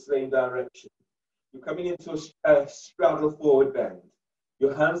facing in the same direction. You're coming into a straddle forward bend.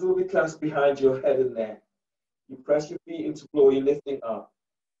 Your hands will be clasped behind your head and neck. You press your feet into floor, you're lifting up.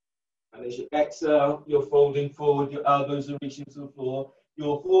 And as you exhale, you're folding forward, your elbows are reaching to the floor,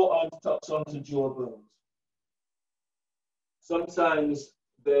 your forearms touch onto jaw bones. Sometimes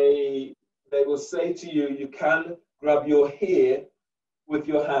they will say to you, you can grab your hair with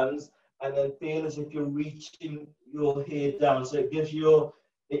your hands and then feel as if you're reaching your hair down. So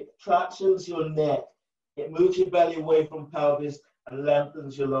it tractions your neck, it moves your belly away from pelvis and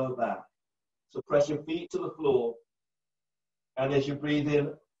lengthens your lower back. So press your feet to the floor. And as you breathe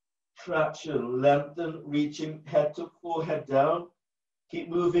in, traction, lengthen, reaching head to forehead down. Keep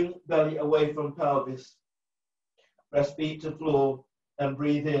moving belly away from pelvis. Press feet to floor and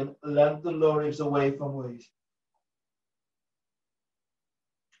breathe in, lengthen lower ribs away from waist.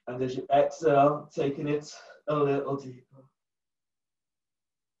 And as you exhale, taking it a little deeper.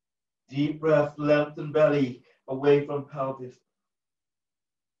 Deep breath, lengthen belly away from pelvis.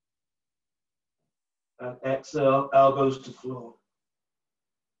 And exhale, elbows to floor.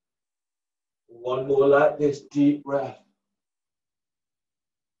 One more like this, deep breath.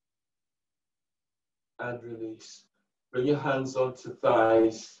 And release. Bring your hands onto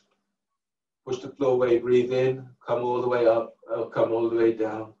thighs. Push the floor away, breathe in, come all the way up, come all the way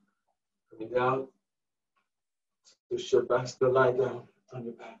down. Coming down. Push your back, still lie down on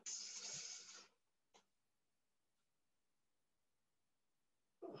your back.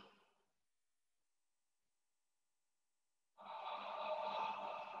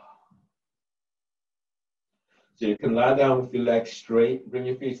 So you can lie down with your legs straight, bring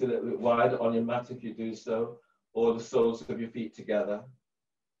your feet a little bit wider on your mat if you do so, or the soles of your feet together,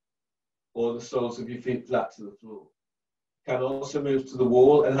 or the soles of your feet flat to the floor. You can also move to the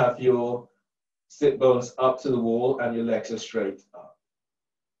wall and have your sit bones up to the wall and your legs are straight up.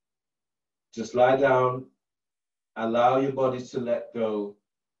 Just lie down, allow your body to let go,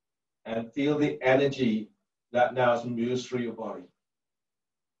 and feel the energy that now moves through your body.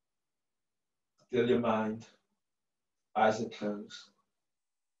 Still your mind, eyes are closed.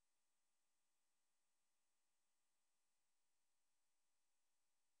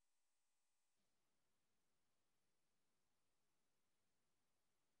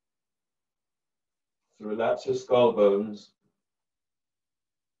 So relax your skull bones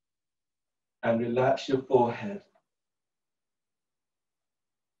and relax your forehead.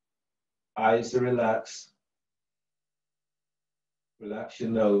 Eyes are relaxed. Relax your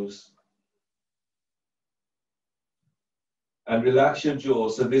nose. And relax your jaw.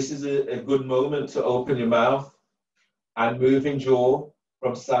 So this is a good moment to open your mouth and moving jaw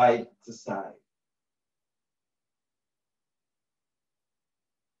from side to side.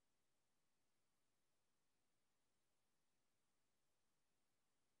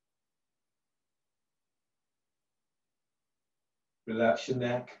 Relax your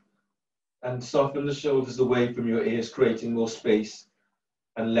neck and soften the shoulders away from your ears, creating more space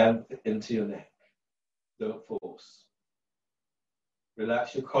and length into your neck. Don't force.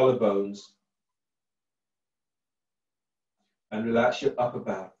 Relax your collarbones and relax your upper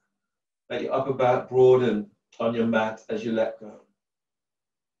back. Let your upper back broaden on your mat as you let go.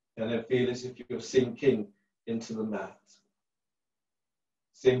 And then feel as if you're sinking into the mat.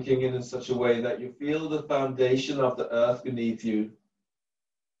 Sinking in such a way that you feel the foundation of the earth beneath you.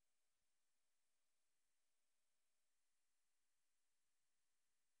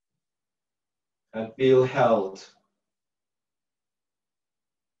 And feel held.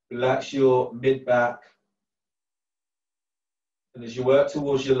 Relax your mid-back. And as you work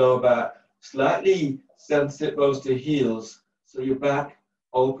towards your lower back, slightly send sit bones to heels so your back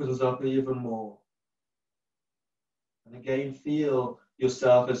opens up even more. And again, feel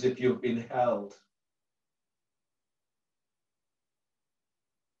yourself as if you've been held.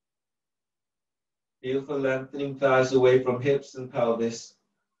 Feel for lengthening thighs away from hips and pelvis.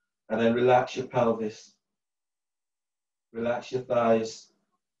 And then relax your pelvis. Relax your thighs,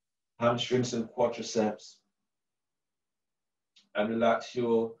 hamstrings and quadriceps. And relax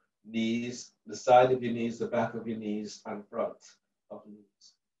your knees, the side of your knees, the back of your knees, and front of the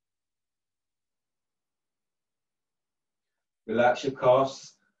knees. Relax your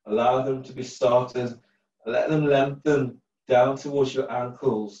calves, allow them to be softened, let them lengthen down towards your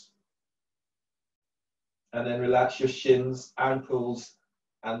ankles. And then relax your shins, ankles,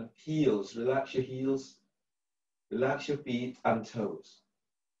 and heels. Relax your heels, relax your feet and toes.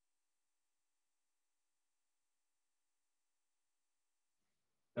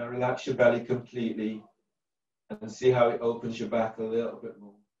 Now relax your belly completely and see how it opens your back a little bit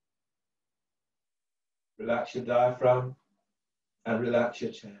more. Relax your diaphragm and relax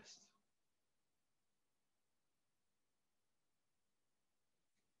your chest.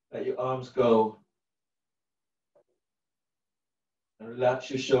 Let your arms go. And relax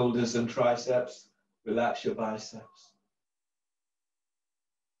your shoulders and triceps. Relax your biceps.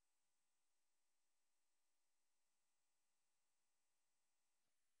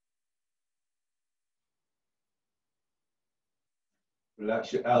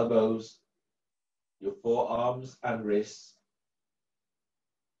 Relax your elbows, your forearms and wrists.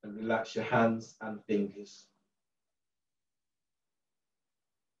 And relax your hands and fingers.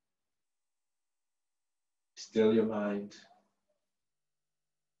 Still your mind.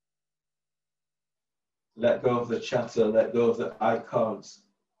 Let go of the chatter, let go of the I can'ts.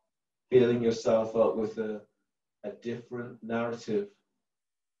 Feeling yourself up with a different narrative,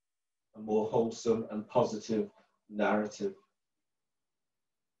 a more wholesome and positive narrative.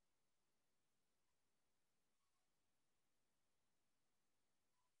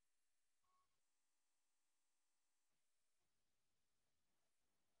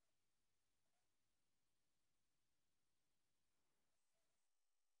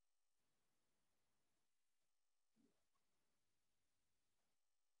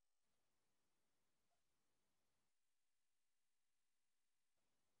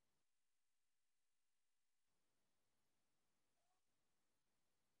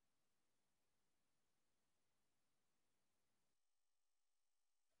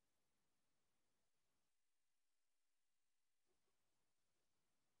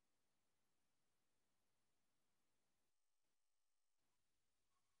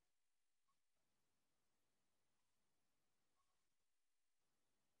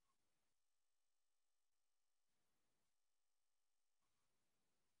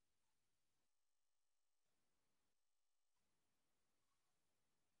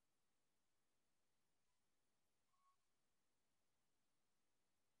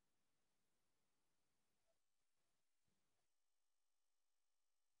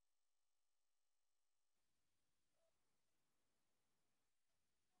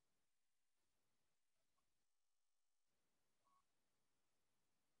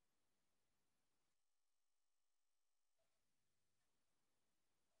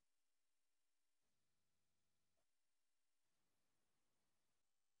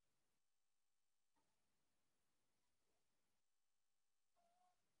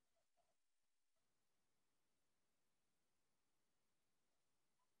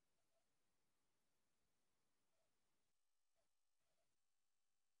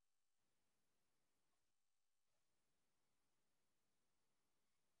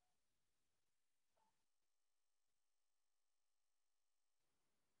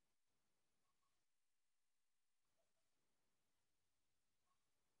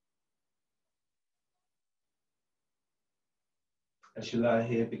 As you lie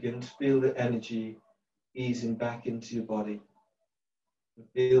here, begin to feel the energy easing back into your body. And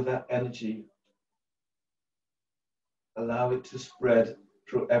feel that energy. Allow it to spread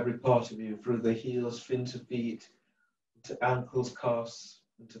through every part of you, through the heels, into feet, into ankles, calves,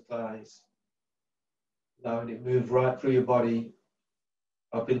 into thighs. Allowing it to move right through your body,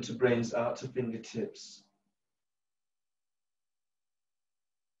 up into brains, out to fingertips.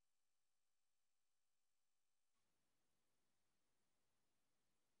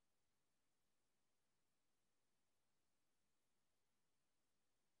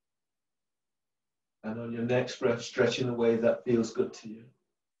 And on your next breath, stretch in a way that feels good to you.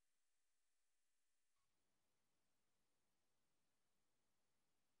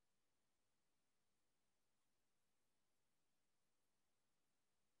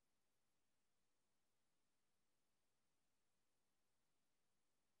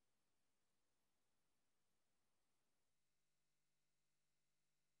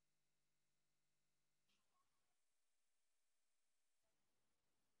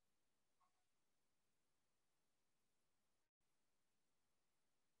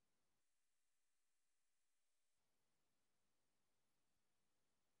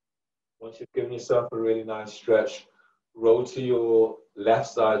 Once you've given yourself a really nice stretch, roll to your left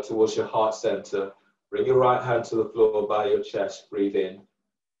side towards your heart center. Bring your right hand to the floor by your chest. Breathe in.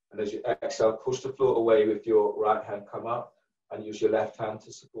 And as you exhale, push the floor away with your right hand. Come up and use your left hand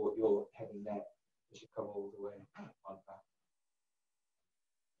to support your head and neck as you come all the way on back.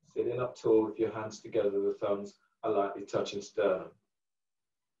 Sitting up tall with your hands together, the thumbs are lightly touching sternum.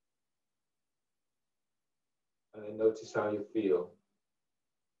 And then notice how you feel.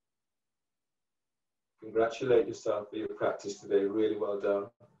 Congratulate yourself for your practice today. Really well done.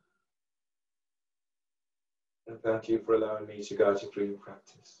 And thank you for allowing me to guide you through your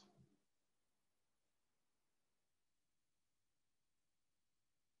practice.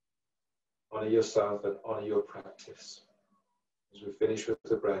 Honor yourself and honor your practice. As we finish with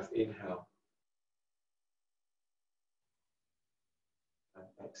the breath, inhale. And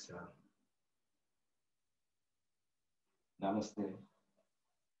exhale. Namaste.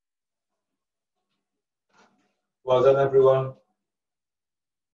 Well done, everyone.